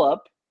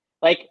develop.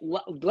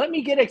 Let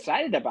me get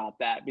excited about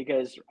that,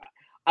 because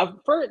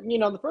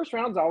the first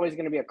round is always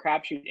going to be a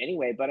crapshoot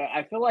anyway, but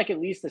I feel like at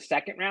least the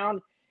second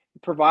round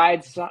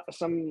provides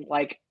some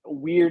like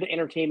weird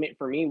entertainment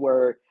for me,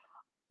 where,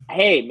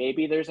 hey,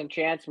 maybe there's a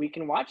chance we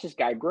can watch this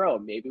guy grow.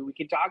 Maybe we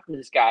can talk to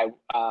this guy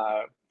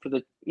for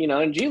the,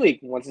 in G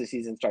League once the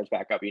season starts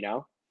back up,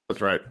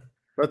 That's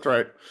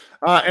right.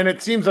 And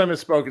it seems I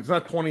misspoke. It's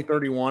not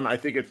 2031. I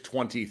think it's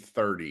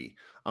 2030.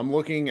 I'm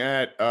looking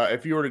at,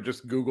 if you were to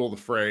just Google the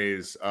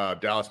phrase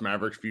Dallas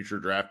Mavericks future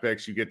draft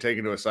picks, you get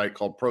taken to a site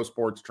called Pro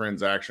Sports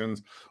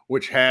Transactions,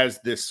 which has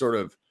this sort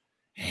of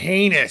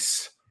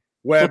heinous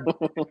web.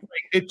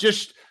 It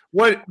just,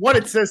 what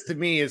it says to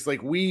me is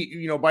like,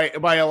 we,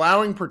 by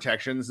allowing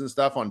protections and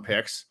stuff on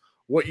picks,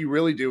 what you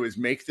really do is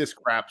make this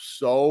crap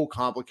so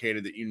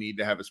complicated that you need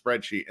to have a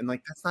spreadsheet. And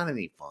like, that's not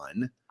any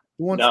fun.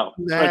 Who wants to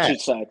do that? Spreadsheet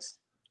sucks.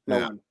 No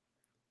one.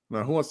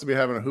 Now, who wants to be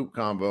having a hoop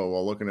combo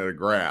while looking at a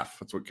graph?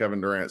 That's what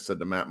Kevin Durant said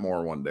to Matt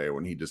Moore one day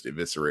when he just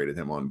eviscerated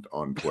him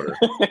on Twitter.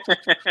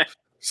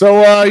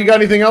 So, you got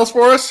anything else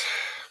for us?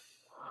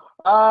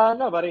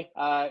 No, buddy.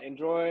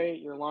 Enjoy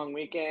your long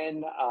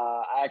weekend.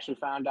 I actually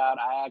found out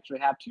I actually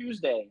have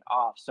Tuesday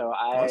off, so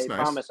I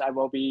promise I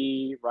will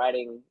be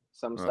writing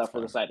some stuff for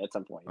the site at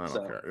some point. I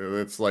don't care.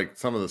 It's like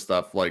some of the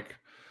stuff, like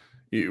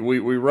we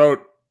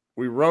wrote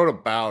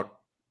about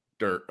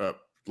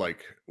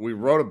we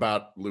wrote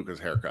about Luka's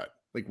haircut.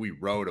 Like, we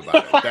wrote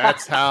about it.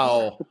 That's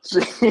how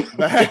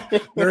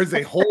there's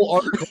a whole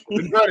article.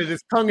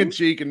 It's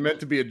tongue-in-cheek and meant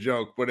to be a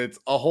joke, but it's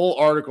a whole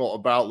article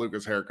about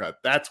Luka's haircut.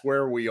 That's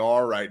where we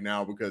are right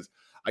now, because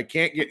I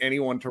can't get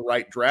anyone to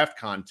write draft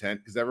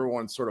content because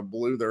everyone sort of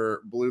blew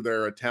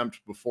their attempt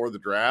before the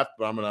draft.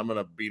 But I'm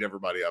gonna beat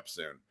everybody up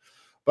soon.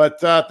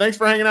 But thanks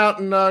for hanging out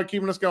and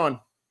keeping us going.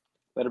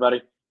 Later, buddy.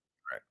 All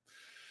right.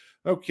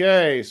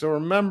 Okay, so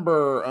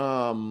remember,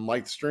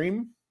 like the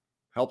stream,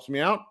 helps me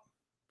out.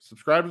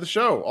 subscribe to the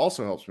show.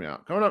 Also helps me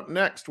out. Coming up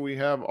next, we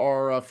have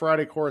our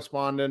Friday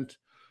correspondent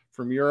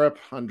from Europe,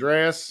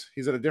 Andreas.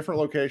 He's at a different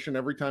location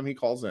every time he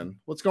calls in.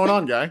 What's going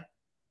on, guy?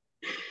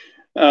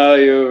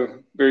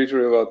 You're very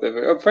true about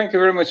that. Thank you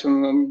very much.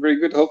 I'm very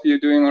good. Hope you're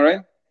doing all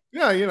right.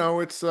 Yeah,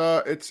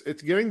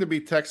 it's getting to be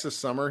Texas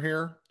summer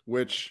here,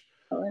 which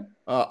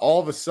all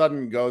of a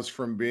sudden goes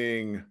from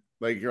being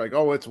like you're like,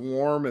 oh, it's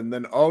warm, and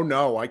then oh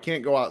no, I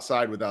can't go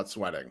outside without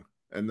sweating,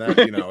 and then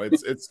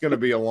it's going to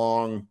be a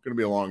long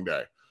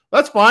day.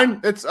 That's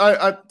fine. It's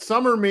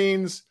summer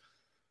means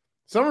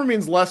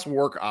less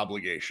work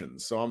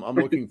obligations, so I'm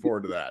looking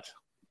forward to that.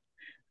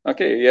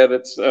 Okay, yeah,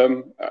 that's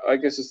I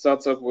guess it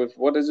starts up with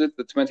what is it,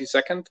 the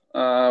 22nd,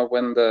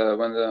 when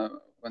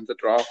the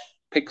draft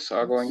picks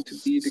are going to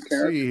be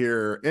declared. See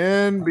here,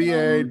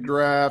 NBA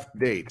draft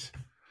date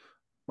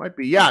might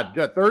be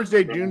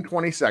Thursday, June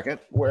 22nd,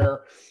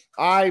 where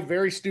I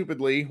very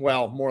stupidly,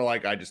 well, more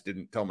like I just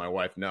didn't tell my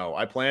wife no.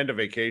 I planned a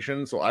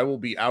vacation, so I will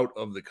be out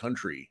of the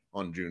country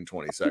on June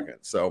 22nd.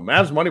 So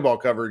Mavs Moneyball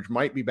coverage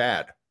might be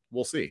bad.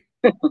 We'll see.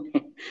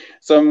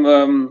 So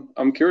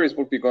I'm curious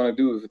what we're going to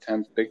do with the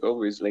 10th pick,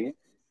 obviously.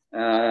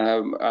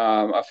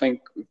 I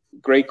think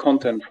great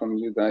content from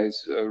you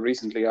guys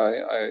recently.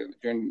 I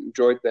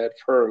enjoyed that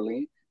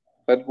thoroughly.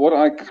 But what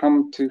I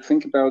come to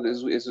think about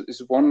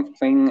is one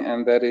thing,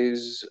 and that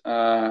is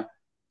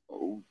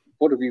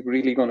what are we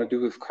really going to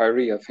do with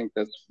Kyrie? I think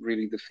that's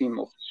really the theme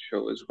of the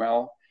show as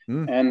well.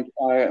 And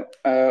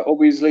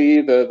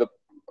obviously the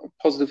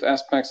positive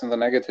aspects and the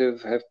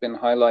negative have been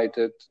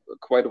highlighted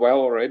quite well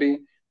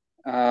already.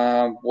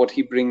 What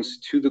he brings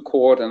to the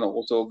court, and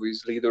also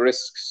obviously the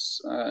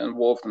risks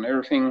involved and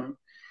everything.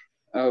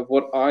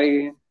 What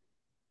I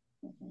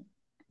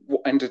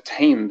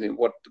entertained,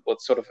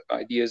 what sort of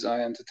ideas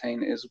I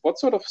entertain is what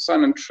sort of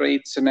sign and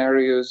trade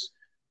scenarios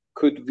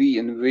could we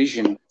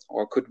envision,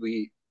 or could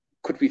we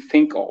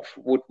think of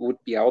would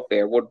be out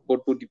there? What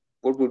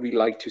would we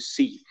like to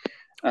see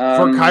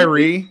for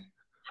Kyrie?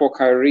 For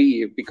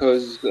Kyrie,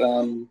 because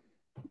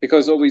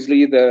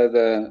obviously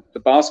the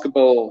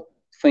basketball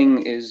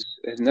thing has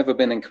never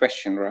been in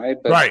question, right?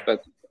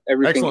 But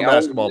everything excellent else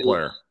basketball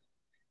player.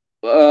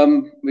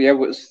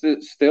 Was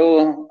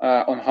still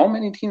on how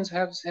many teams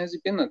has he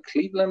been?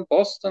 Cleveland,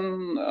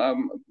 Boston,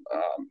 and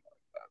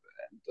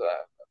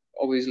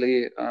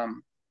obviously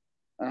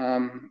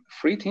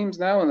 3 teams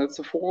now, and that's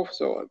the 4th.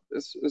 So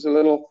this is a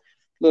little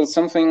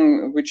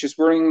something which is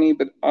worrying me.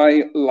 But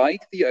I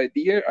like the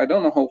idea. I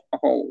don't know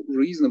how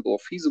reasonable or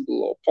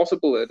feasible or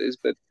possible it is,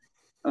 but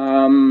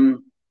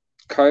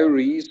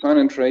Kyrie sign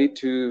and trade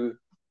to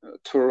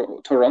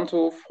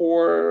Toronto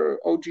for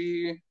OG,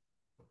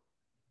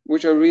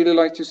 which I really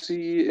like to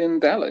see in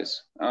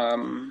Dallas.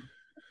 So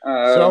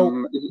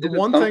the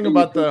one thing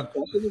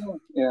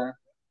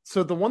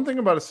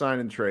about a sign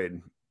and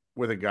trade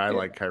with a guy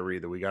like Kyrie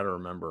that we got to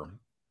remember,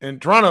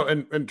 and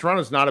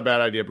Toronto's not a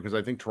bad idea, because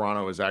I think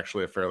Toronto is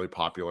actually a fairly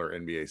popular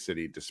NBA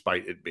city,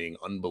 despite it being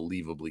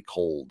unbelievably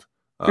cold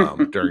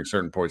during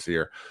certain points of the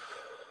year.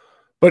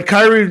 But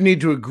Kyrie would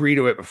need to agree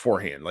to it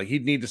beforehand. Like,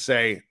 he'd need to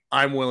say,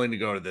 I'm willing to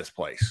go to this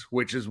place,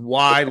 which is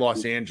why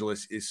Los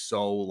Angeles is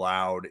so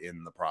loud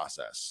in the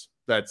process.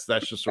 That's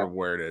just sort of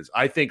where it is.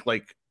 I think,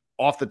 like,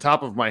 off the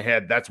top of my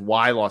head, that's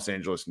why Los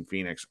Angeles and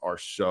Phoenix are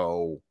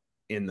so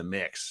in the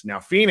mix.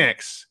 Now,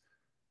 Phoenix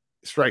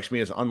strikes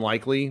me as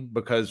unlikely,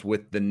 because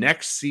with the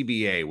next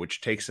CBA, which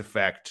takes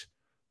effect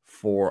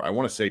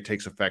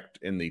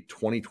in the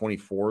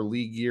 2024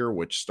 league year,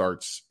 which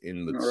starts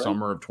in the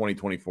summer of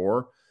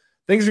 2024,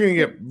 things are going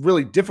to get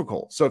really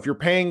difficult. So if you're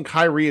paying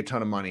Kyrie a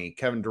ton of money,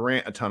 Kevin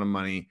Durant a ton of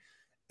money,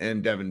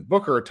 and Devin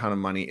Booker a ton of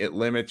money, it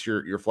limits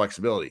your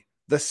flexibility.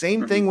 The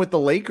same thing with the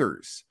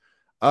Lakers.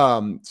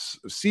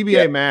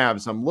 CBA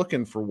Mavs, I'm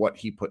looking for what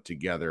he put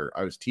together.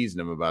 I was teasing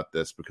him about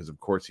this because, of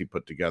course, he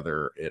put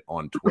together it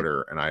on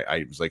Twitter. And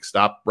I was like,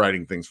 stop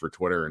writing things for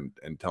Twitter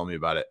and tell me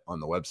about it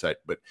on the website.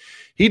 But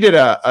he did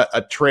a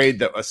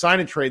sign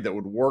and trade that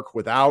would work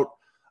without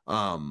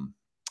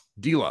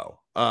D'Lo.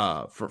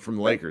 From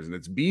the Lakers, and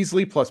it's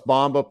Beasley plus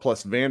Bamba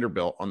plus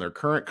Vanderbilt on their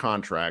current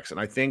contracts, and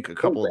I think a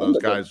couple of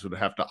those guys would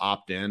have to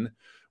opt in,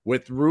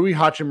 with Rui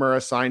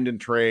Hachimura signed and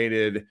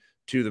traded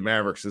to the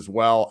Mavericks as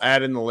well.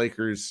 Add in the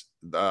Lakers'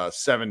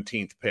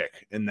 17th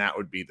pick, and that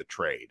would be the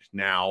trade.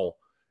 Now,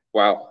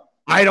 wow,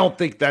 I don't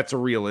think that's a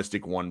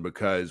realistic one,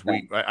 because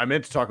I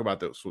meant to talk about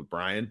this with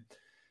Brian.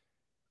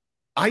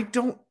 I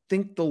don't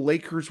think the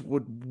Lakers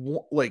would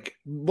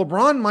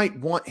LeBron might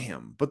want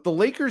him, but the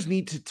Lakers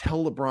need to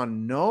tell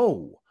LeBron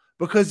no,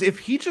 because if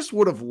he just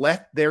would have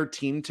left their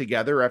team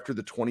together after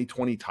the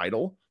 2020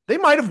 title, they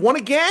might have won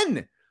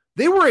again.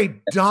 They were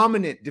a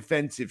dominant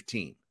defensive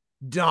team,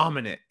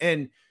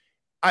 and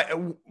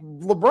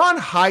LeBron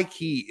high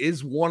key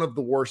is one of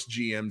the worst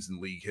GMs in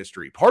league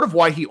history. Part of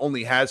why he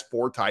only has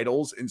 4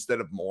 titles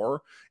instead of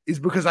more is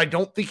because I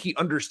don't think he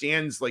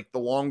understands like the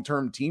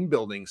long-term team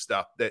building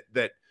stuff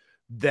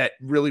that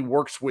really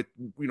works with,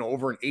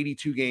 over an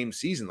 82 game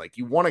season. Like,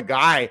 you want a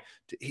guy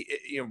to,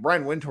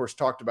 Brian Windhorst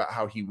talked about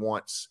how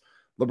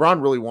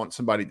LeBron really wants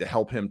somebody to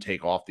help him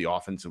take off the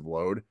offensive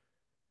load.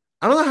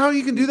 I don't know how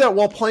you can do that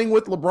while playing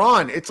with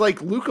LeBron. It's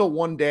like Luka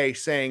one day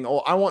saying, "Oh,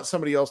 I want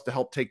somebody else to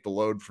help take the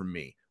load from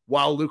me,"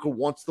 while Luka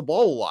wants the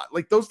ball a lot.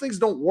 Like those things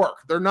don't work.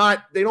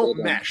 They don't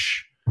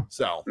mesh.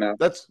 So No.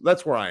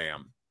 that's where I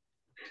am.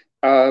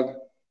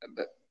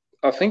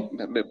 I think,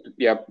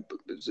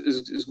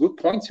 it's good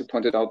points you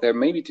pointed out there.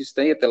 Maybe to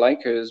stay at the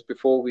Lakers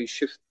before we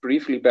shift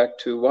briefly back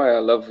to why I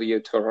love the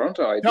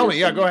Toronto idea. Tell me,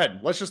 go ahead.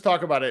 Let's just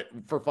talk about it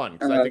for fun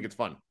because I think it's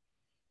fun.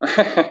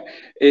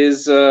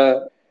 Is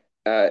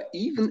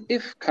even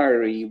if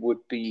Kyrie would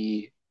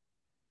be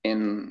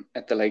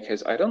at the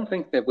Lakers, I don't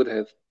think they would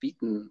have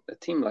beaten a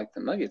team like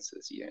the Nuggets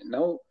this year.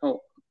 No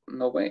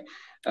way.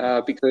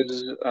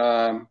 Because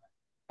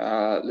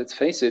let's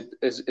face it,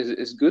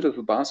 as good of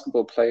a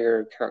basketball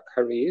player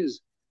Kyrie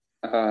is,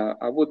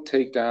 I would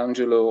take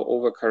D'Angelo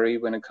over Kyrie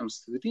when it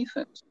comes to the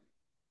defense.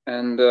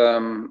 And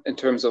in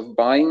terms of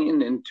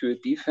buying into a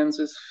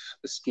defensive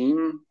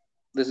scheme,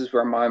 this is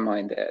where my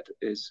mind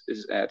is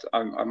at.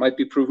 I might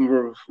be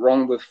proven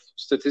wrong with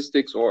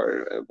statistics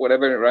or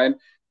whatever, right?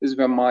 This is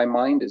where my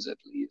mind is, at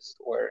least.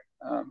 Or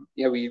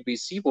we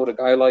see what a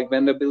guy like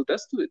Vanderbilt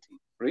does to a team.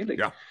 Really,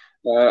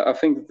 I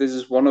think this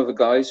is one of the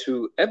guys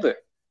who ever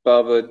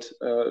bothered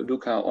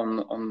Luka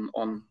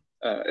on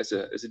as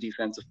a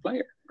defensive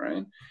player,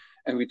 right?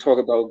 And we talk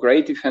about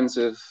great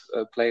defensive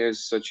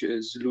players such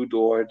as Lou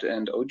Dort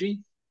and OG,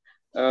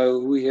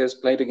 who he has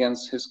played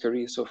against his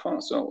career so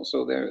far. So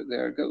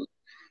there it goes.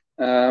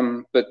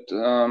 But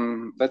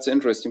that's an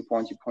interesting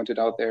point you pointed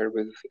out there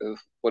with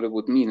what it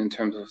would mean in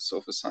terms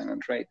of a sign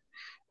and trade.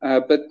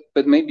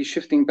 But maybe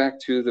shifting back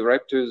to the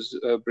Raptors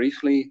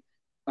briefly,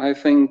 I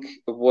think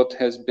what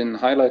has been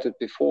highlighted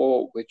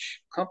before,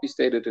 which can't be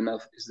stated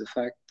enough, is the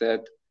fact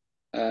that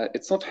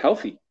it's not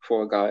healthy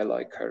for a guy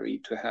like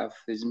Kyrie to have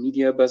this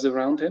media buzz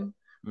around him,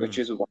 which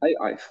is why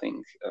I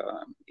think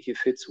he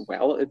fits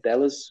well at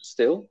Dallas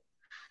still.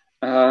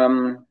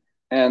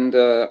 And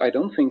I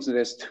don't think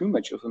there's too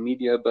much of a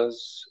media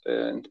buzz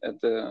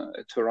at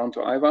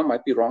Toronto either. I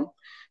might be wrong,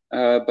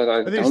 but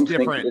I don't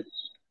think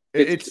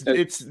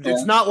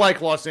it's not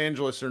like Los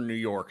Angeles or New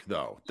York,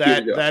 though.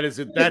 That's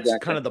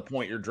kind of the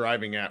point you're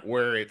driving at,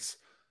 where it's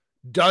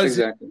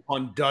dozens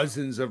on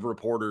dozens of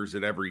reporters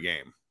at every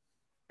game.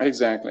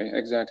 Exactly.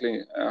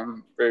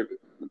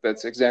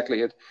 That's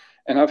exactly it.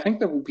 And I think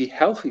that would be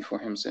healthy for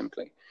him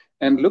simply.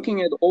 And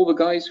looking at all the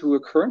guys who are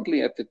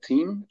currently at the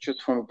team,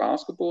 just from a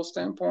basketball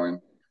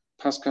standpoint,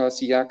 Pascal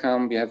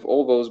Siakam, we have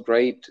all those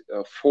great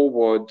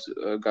forward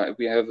guys.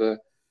 We have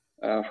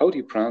how do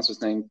you pronounce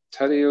his name?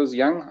 Tadeusz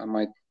Young. I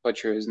might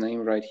butcher his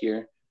name right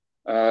here.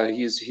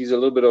 He's a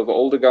little bit of an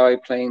older guy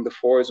playing the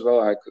 4 as well.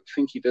 I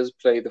think he does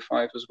play the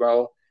 5 as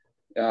well.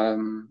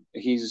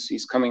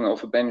 He's coming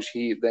off a bench.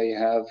 They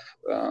have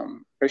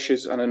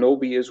Precious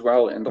Anunoby as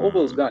well, and all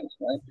those guys,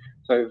 right?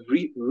 So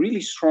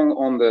really strong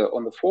on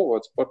the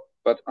forwards,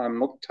 but I'm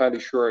not entirely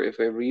sure if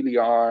they really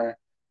are.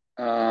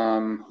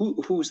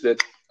 Who's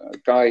that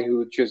guy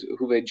who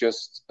they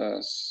just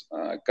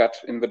got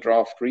in the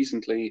draft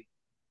recently?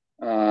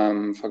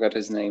 Forgot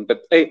his name,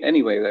 but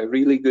anyway, they're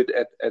really good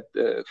at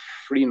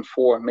 3 and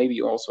 4,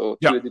 maybe also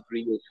to a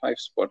degree with 5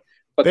 spot.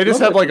 But they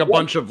just have like a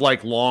bunch of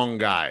like long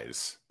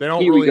guys. They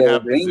don't really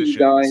have positions.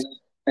 Guys,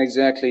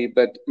 exactly,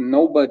 but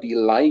nobody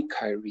like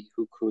Kyrie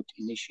who could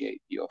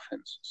initiate the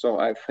offense. So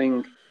I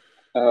think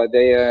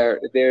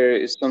there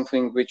is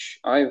something which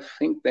I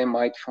think they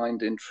might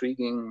find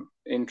intriguing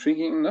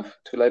enough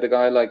to let a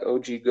guy like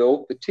OG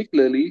go,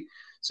 particularly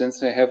since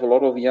they have a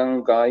lot of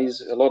young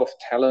guys, a lot of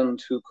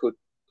talent who could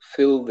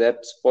fill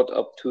that spot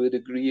up to a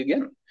degree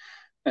again.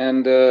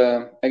 And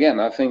again,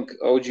 I think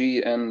OG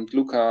and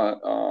Luka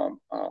are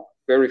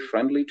very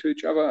friendly to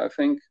each other. I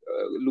think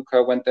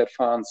Luka went that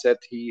far and said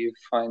he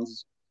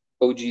finds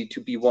OG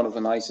to be one of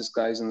the nicest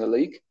guys in the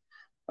league.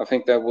 I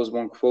think that was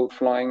one quote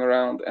flying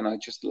around, and I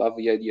just love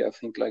the idea. I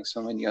think, like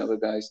so many other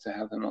guys, to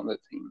have him on the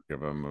team.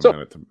 Give him a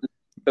minute to.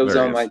 Those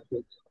are my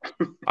tips.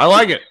 I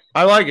like it.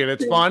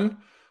 It's fun.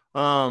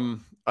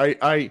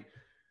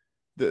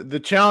 The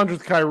challenge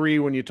with Kyrie,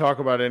 when you talk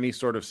about any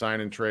sort of sign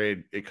and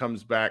trade, it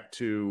comes back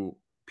to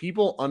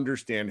people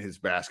understand his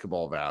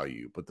basketball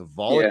value, but the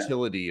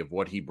volatility of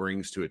what he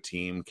brings to a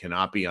team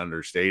cannot be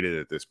understated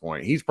at this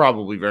point. He's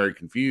probably very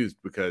confused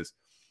because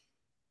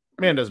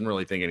man doesn't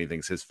really think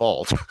anything's his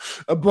fault,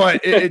 but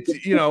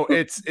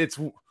it's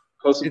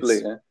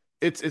possibly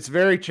it's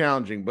very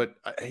challenging, but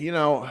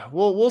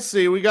we'll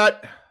see. We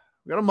got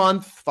a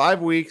month,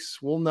 5 weeks.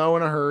 We'll know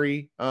in a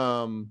hurry.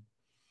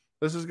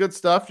 This is good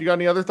stuff. You got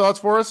any other thoughts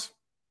for us?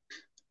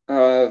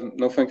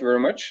 No, thank you very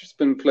much. It's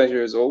been a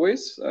pleasure as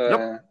always.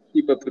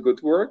 Keep up the good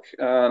work,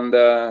 and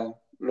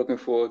looking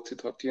forward to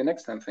talk to you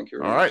next time. Thank you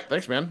very much. All right.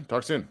 Thanks, man.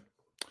 Talk soon.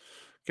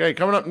 Okay,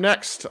 coming up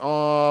next,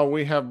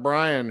 we have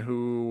Brian,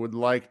 who would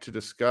like to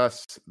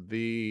discuss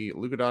the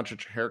Luka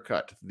Doncic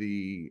haircut,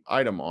 the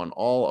item on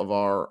all of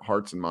our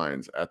hearts and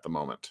minds at the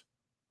moment.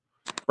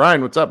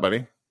 Brian, what's up,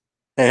 buddy?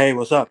 Hey,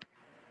 what's up?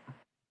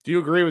 Do you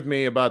agree with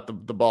me about the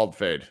bald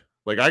fade?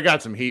 Like, I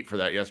got some heat for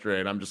that yesterday,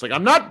 and I'm just like,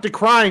 I'm not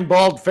decrying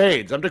bald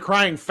fades. I'm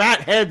decrying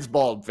fat heads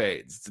bald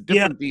fades. It's a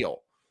different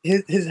deal.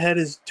 his head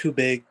is too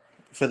big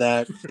for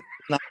that. It's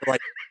not the right.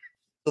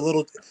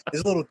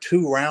 It's a little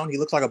too round. He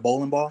looks like a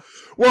bowling ball.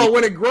 Well,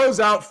 when it grows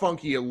out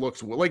funky, it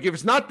looks like if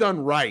it's not done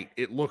right,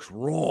 it looks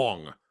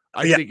wrong.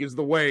 I think is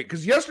the way,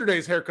 because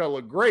yesterday's haircut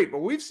looked great, but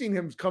we've seen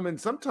him come in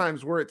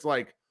sometimes where it's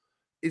like,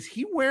 is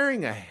he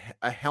wearing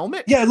a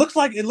helmet? Yeah, it looks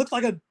like a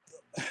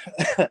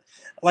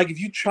like if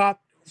you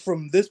chop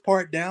from this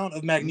part down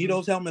of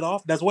Magneto's helmet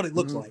off, that's what it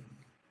looks like.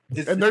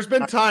 And there's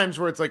been times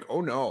where it's like, oh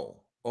no,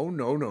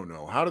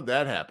 how did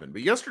that happen?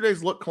 But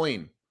yesterday's looked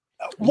clean.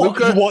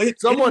 Luka, it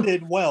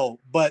did well,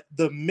 but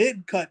the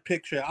mid-cut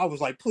picture, I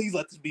was like, please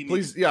let this be me.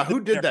 Please, yeah,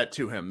 who did that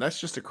to him? That's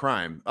just a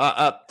crime.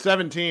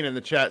 17 in the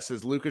chat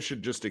says Luka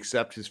should just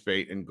accept his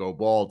fate and go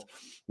bald.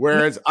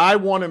 Whereas I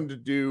want him to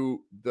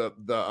do the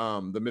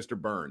Mr.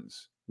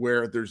 Burns,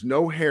 where there's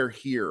no hair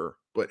here,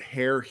 but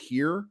hair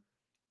here,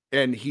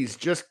 and he's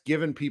just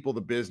giving people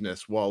the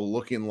business while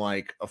looking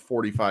like a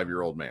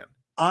 45-year-old man.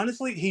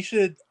 Honestly,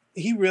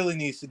 he really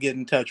needs to get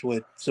in touch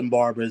with some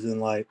barbers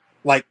and like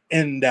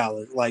in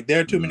Dallas. Like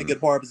there are too many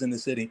good barbers in the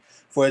city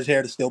for his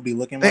hair to still be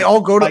looking. They all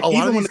go to a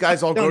lot of these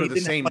guys all go to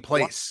the same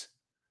place.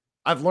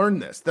 I've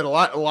learned this, that a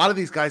lot of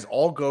these guys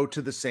all go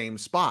to the same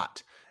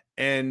spot,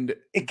 and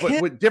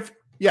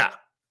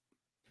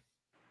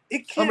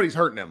somebody's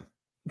hurting him.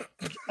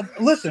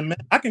 Listen, man,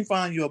 I can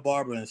find you a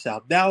barber in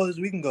South Dallas.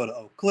 We can go to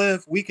Oak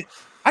Cliff.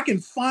 I can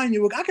find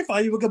you a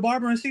good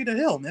barber in Cedar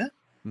Hill, man.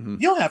 You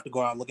don't have to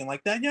go out looking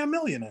like that. You're a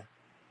millionaire.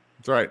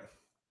 That's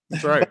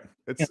right.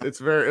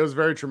 It was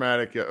very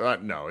traumatic.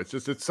 No,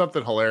 it's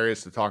something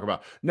hilarious to talk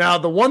about. Now,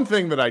 the one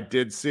thing that I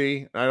did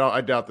see,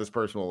 I doubt this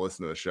person will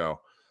listen to the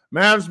show.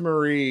 Mavs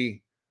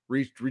Marie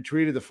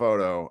retweeted the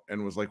photo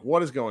and was like,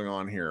 "What is going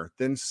on here?"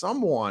 Then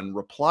someone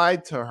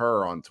replied to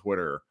her on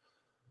Twitter.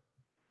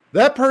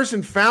 That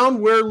person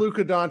found where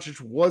Luka Doncic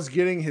was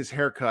getting his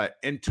haircut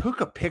and took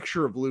a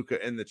picture of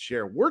Luka in the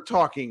chair. We're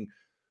talking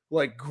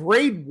like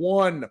grade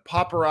 1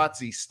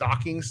 paparazzi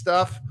stalking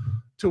stuff,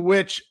 to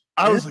which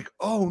I was like,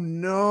 oh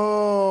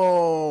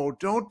no,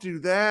 don't do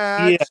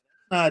that.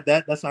 Yeah,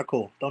 that's not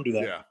cool. Don't do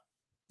that. Yeah.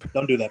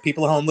 Don't do that.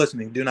 People at home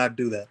listening, do not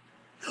do that.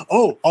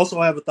 Oh, also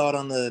I have a thought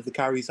on the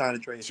Kyrie sign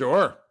and trade.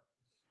 Sure.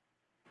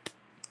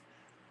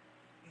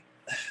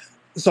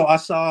 So I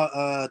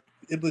saw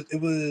it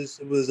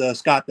was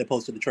Scott that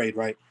posted the trade,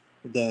 right?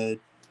 The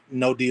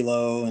no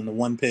D'Lo and the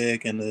 1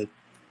 pick and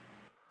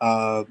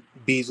the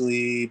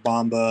Beasley,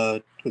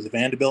 Bamba, was it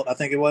Vanderbilt? I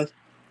think it was.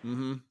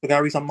 The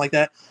Kyrie, something like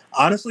that.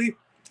 Honestly,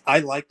 I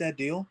like that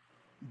deal,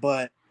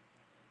 but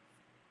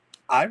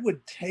I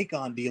would take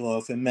on D'Lo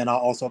if it meant I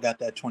also got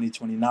that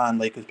 2029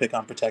 Lakers pick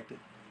unprotected.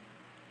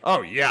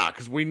 Oh yeah,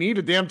 because we need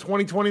a damn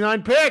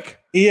 2029 pick.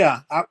 Yeah,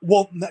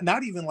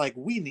 not even like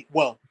we need.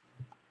 Well,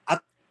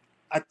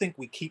 I think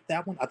we keep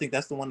that one. I think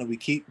that's the one that we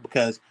keep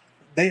because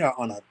they are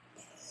on a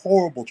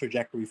horrible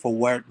trajectory for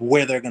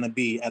where they're going to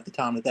be at the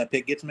time that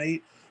pick gets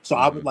made. So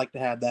I would like to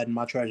have that in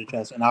my treasure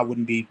chest, and I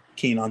wouldn't be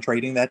keen on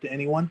trading that to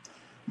anyone.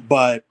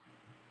 But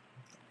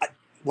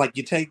like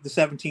you take the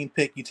 17th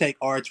pick, you take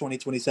our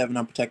 2027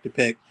 unprotected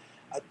pick.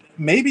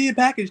 Maybe a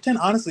package 10.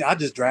 Honestly, I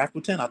just draft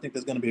with 10. I think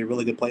there's going to be a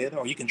really good player there,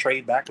 or you can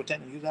trade back with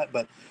 10 and use that.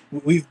 But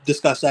we've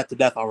discussed that to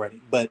death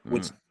already. But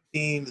with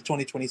the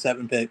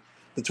 2027 pick,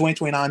 the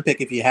 2029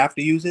 pick, if you have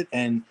to use it,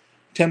 and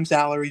Tim's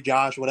salary,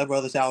 Josh, whatever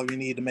other salary you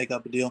need to make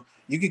up a deal,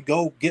 you could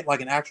go get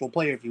like an actual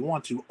player if you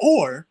want to,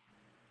 or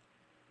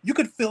you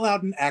could fill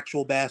out an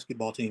actual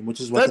basketball team, which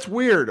is what that's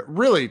weird.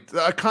 Really,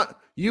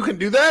 you can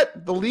do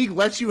that? The league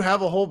lets you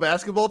have a whole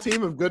basketball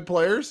team of good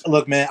players?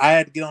 Look, man, I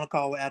had to get on a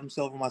call with Adam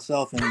Silver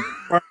myself, and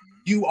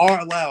you are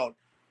allowed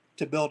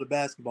to build a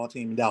basketball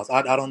team in Dallas.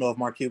 I don't know if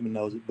Mark Cuban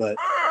knows it, but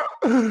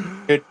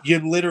you're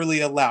literally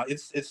allowed.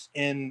 It's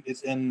in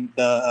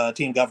the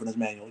team governance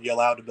manual. You're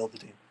allowed to build the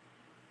team.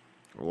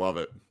 Love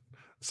it.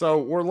 So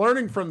we're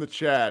learning from the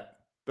chat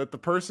that the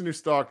person who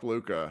stalked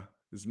Luka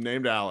is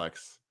named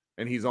Alex,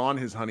 and he's on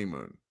his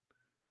honeymoon.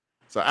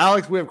 So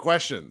Alex, we have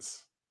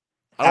questions.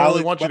 I don't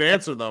really want you to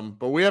answer them,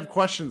 but we have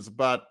questions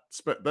about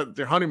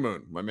their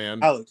honeymoon, my man.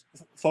 Alex,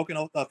 focus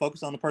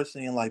on the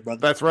person in life,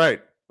 brother. That's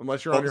right.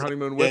 Unless you're on your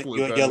honeymoon with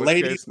Luka. Your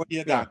lady or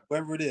your guy,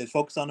 whoever it is,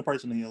 focus on the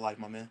person in your life,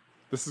 my man.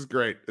 This is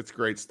great. It's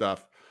great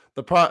stuff.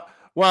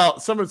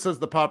 Someone says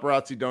the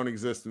paparazzi don't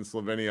exist in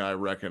Slovenia, I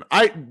reckon.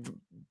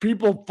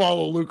 People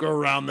follow Luka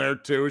around there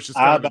too. It's just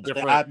kind of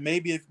different.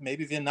 Maybe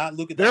if you're not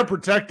Luka, they're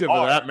protective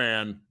of that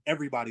man.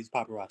 Everybody's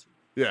paparazzi.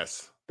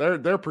 Yes.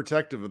 They're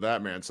protective of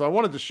that man. So I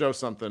wanted to show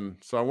something.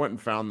 So I went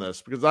and found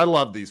this because I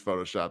love these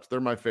Photoshops.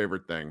 They're my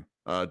favorite thing.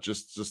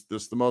 Just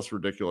this the most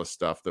ridiculous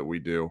stuff that we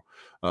do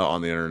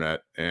on the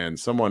internet. And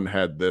someone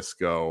had this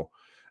go,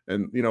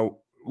 and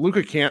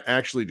Luka can't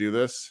actually do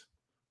this,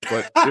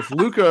 but if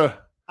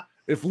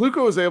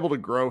Luka was able to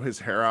grow his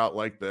hair out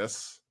like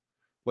this,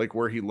 like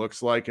where he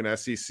looks like an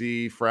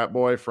SEC frat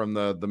boy from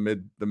the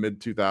mid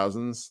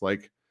 2000s,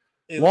 like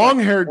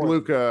long-haired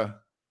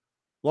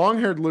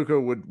Luka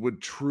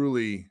would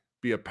truly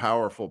be a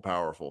powerful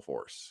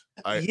force.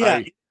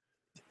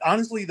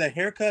 Honestly, the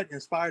haircut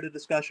inspired a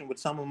discussion with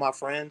some of my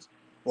friends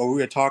where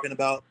we were talking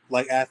about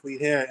like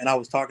athlete hair, and I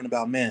was talking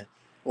about, man,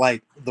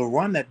 like the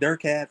run that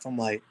Dirk had from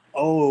like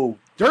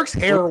Dirk's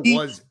hair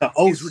was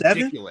is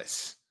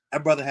ridiculous.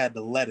 That brother had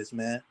the lettuce,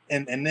 man.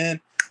 And then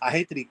I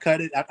hate that he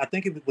cut it. I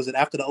think it was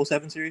after the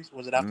 07 series.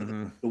 Was it after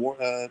the war?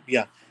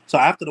 Yeah. So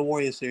after the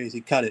Warriors series, he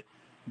cut it.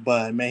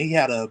 But man, he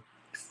had a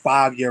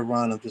 5-year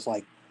run of just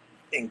like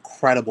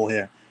incredible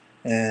hair.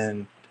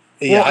 And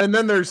yeah. Well, and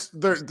then there's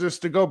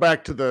just to go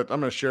back to I'm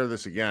going to share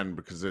this again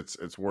because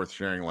it's worth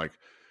sharing. Like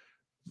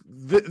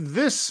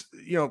this,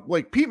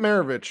 like Pete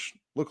Maravich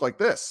looked like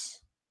this,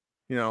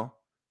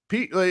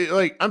 Pete,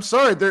 like I'm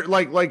sorry, they're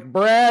like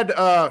Brad.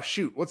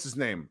 What's his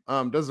name?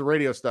 Does the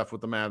radio stuff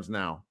with the Mavs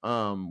now.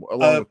 Along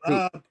with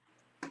Coop.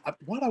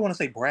 Why do I want to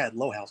say Brad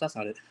Lowhouse? That's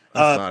not it.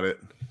 That's not it.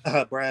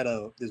 Brad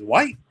is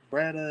white.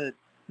 Brad.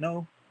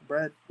 No,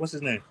 Brad. What's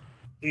his name?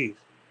 Jeez.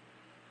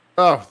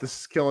 Oh,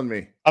 this is killing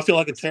me. I feel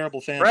like a terrible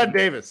fan. Brad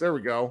Davis. There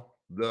we go.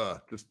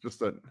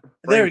 Just a.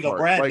 There we go.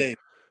 Brad Davis.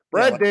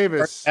 Brad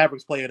Davis,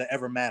 average player to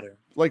ever matter.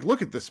 Like,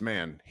 look at this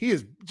man. He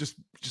is just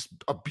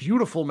a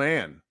beautiful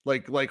man.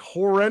 Like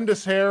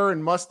horrendous hair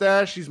and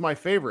mustache. He's my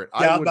favorite.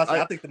 Yeah,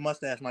 I think the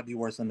mustache might be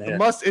worse than the hair.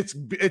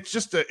 It's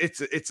just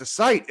a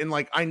sight. And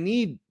like,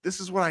 this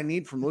is what I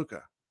need from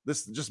Luka.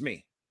 This is just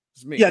me.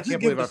 It's me. Yeah, I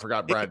can't believe I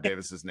forgot Brad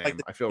Davis's name.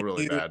 I feel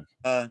really bad.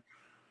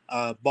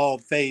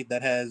 Bald fade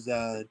that has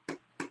that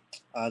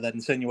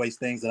insinuates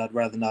things that I'd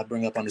rather not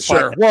bring up on this.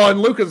 Sure. Podcast. Well,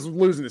 and Luka's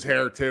losing his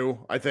hair too,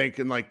 I think,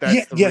 and like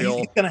that's real.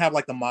 He's gonna have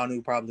like the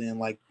Manu probably, and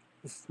like,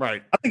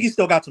 right. I think he's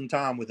still got some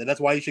time with it.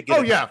 That's why he should get.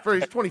 Oh yeah,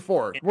 he's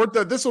 24.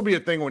 This will be a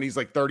thing when he's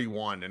like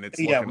 31, and it's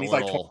when he's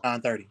like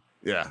 29, 30.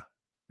 Yeah.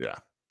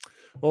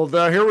 Well,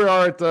 here we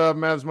are at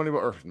Mavs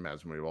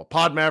Moneyball,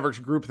 Pod Mavericks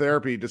Group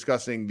Therapy,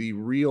 discussing the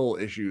real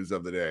issues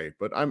of the day.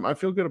 But I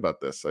feel good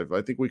about this.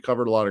 I think we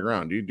covered a lot of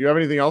ground. Do you have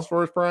anything else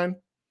for us, Brian?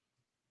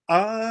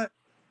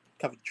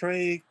 Cover the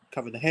trade,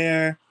 cover the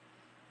hair.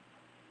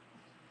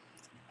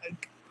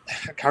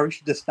 Kyrie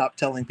should just stop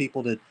telling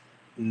people to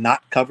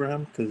not cover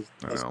him because,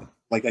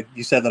 like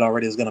you said, that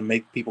already is going to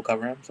make people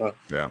cover him. So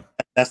yeah,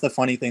 that's the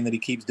funny thing that he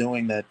keeps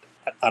doing. That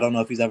I don't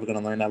know if he's ever going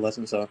to learn that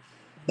lesson. So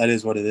that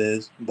is what it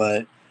is.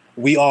 But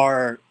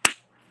listen.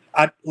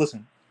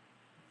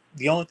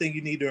 The only thing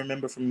you need to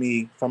remember from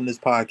me from this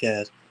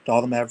podcast, to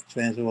all the Mavericks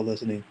fans who are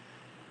listening.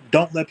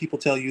 Don't let people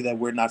tell you that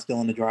we're not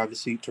still in the driver's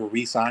seat to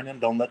re-sign him.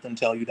 Don't let them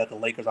tell you that the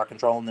Lakers are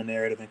controlling the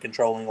narrative and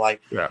controlling what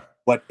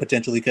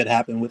potentially could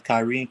happen with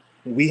Kyrie.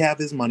 We have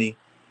his money,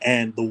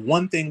 and the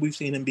one thing we've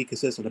seen him be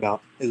consistent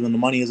about is when the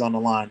money is on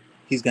the line,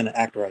 he's going to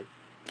act right.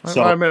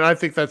 So I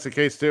think that's the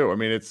case too. I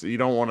mean, you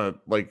don't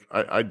want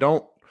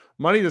to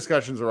money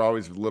discussions are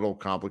always a little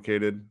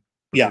complicated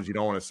because you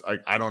don't want to.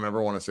 I don't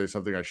ever want to say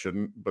something I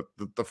shouldn't. But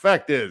the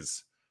fact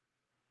is,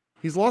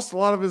 he's lost a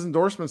lot of his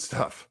endorsement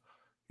stuff.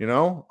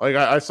 Like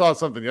I saw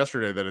something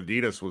yesterday that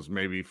Adidas was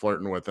maybe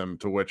flirting with him,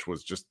 to which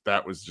was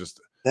that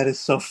is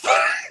so fun.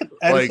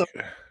 A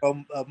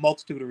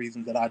multitude of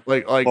reasons that I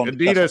like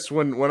Adidas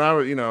when I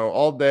was,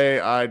 all day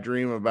I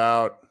dream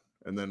about,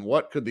 and then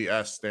what could the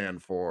S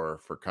stand for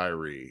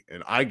Kyrie?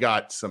 And I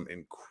got some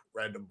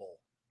incredible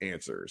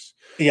answers.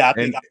 Yeah, I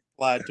think I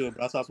applied to it,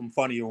 but I saw some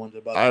funnier ones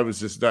about it. I was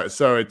just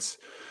so it's,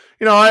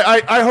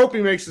 I hope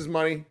he makes his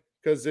money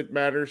because it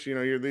matters.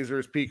 These are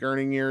his peak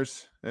earning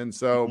years. And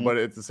so, but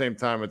at the same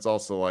time, it's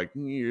also like,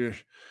 we'll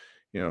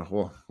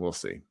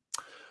see.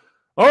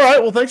 All right.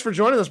 Well, thanks for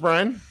joining us,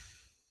 Brian.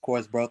 Of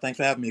course, bro. Thanks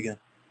for having me again.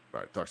 All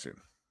right. Talk soon.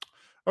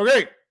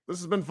 Okay. This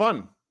has been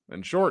fun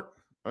and short.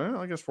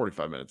 I guess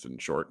 45 minutes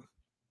isn't short.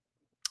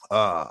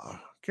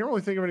 Can't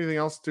really think of anything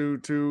else to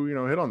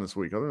hit on this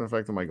week, other than the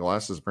fact that my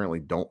glasses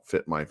apparently don't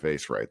fit my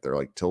face right. They're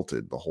like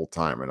tilted the whole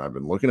time. And I've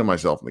been looking at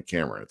myself in the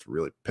camera, and it's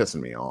really pissing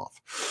me off.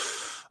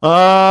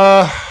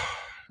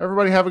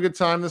 Everybody have a good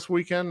time this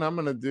weekend. I'm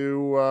going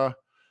to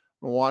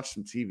watch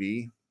some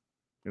TV. I'm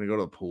going to go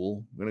to the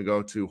pool. I'm going to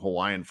go to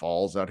Hawaiian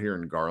Falls out here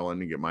in Garland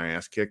and get my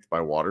ass kicked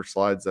by water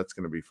slides. That's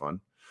going to be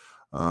fun.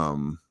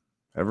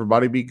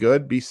 Everybody be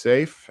good, be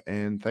safe,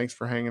 and thanks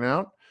for hanging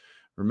out.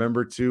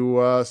 Remember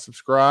to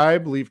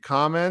subscribe, leave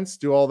comments,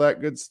 do all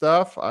that good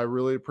stuff. I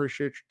really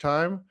appreciate your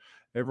time.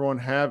 Everyone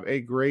have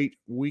a great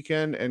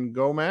weekend, and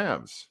go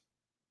Mavs.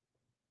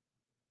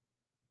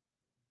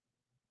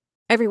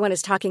 Everyone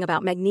is talking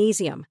about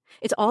magnesium.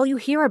 It's all you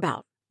hear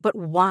about. But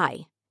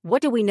why?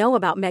 What do we know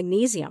about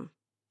magnesium?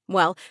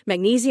 Well,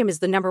 magnesium is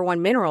the number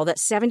one mineral that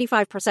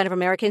 75% of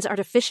Americans are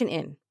deficient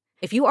in.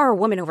 If you are a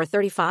woman over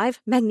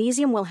 35,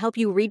 magnesium will help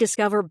you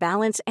rediscover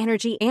balance,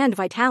 energy, and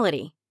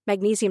vitality.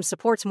 Magnesium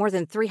supports more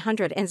than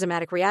 300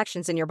 enzymatic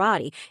reactions in your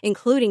body,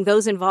 including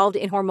those involved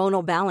in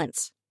hormonal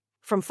balance.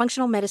 From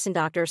functional medicine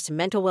doctors to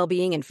mental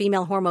well-being and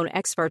female hormone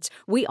experts,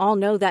 we all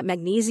know that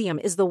magnesium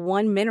is the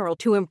one mineral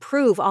to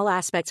improve all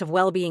aspects of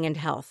well-being and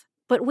health.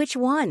 But which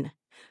one?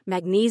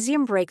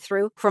 Magnesium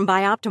Breakthrough from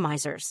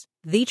Bioptimizers,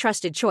 the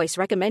trusted choice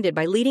recommended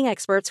by leading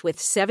experts with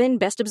 7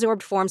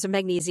 best-absorbed forms of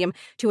magnesium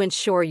to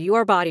ensure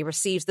your body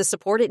receives the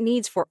support it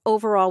needs for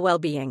overall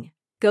well-being.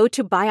 Go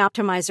to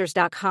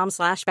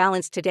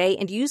bioptimizers.com/balance today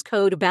and use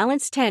code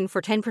BALANCE10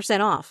 for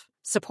 10% off.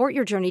 Support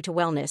your journey to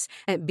wellness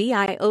at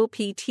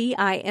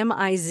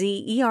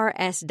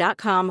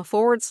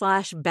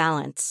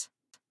BIOPTIMIZERS.com/balance.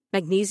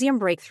 Magnesium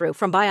Breakthrough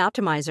from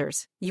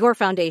Bioptimizers, your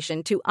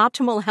foundation to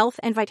optimal health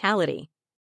and vitality.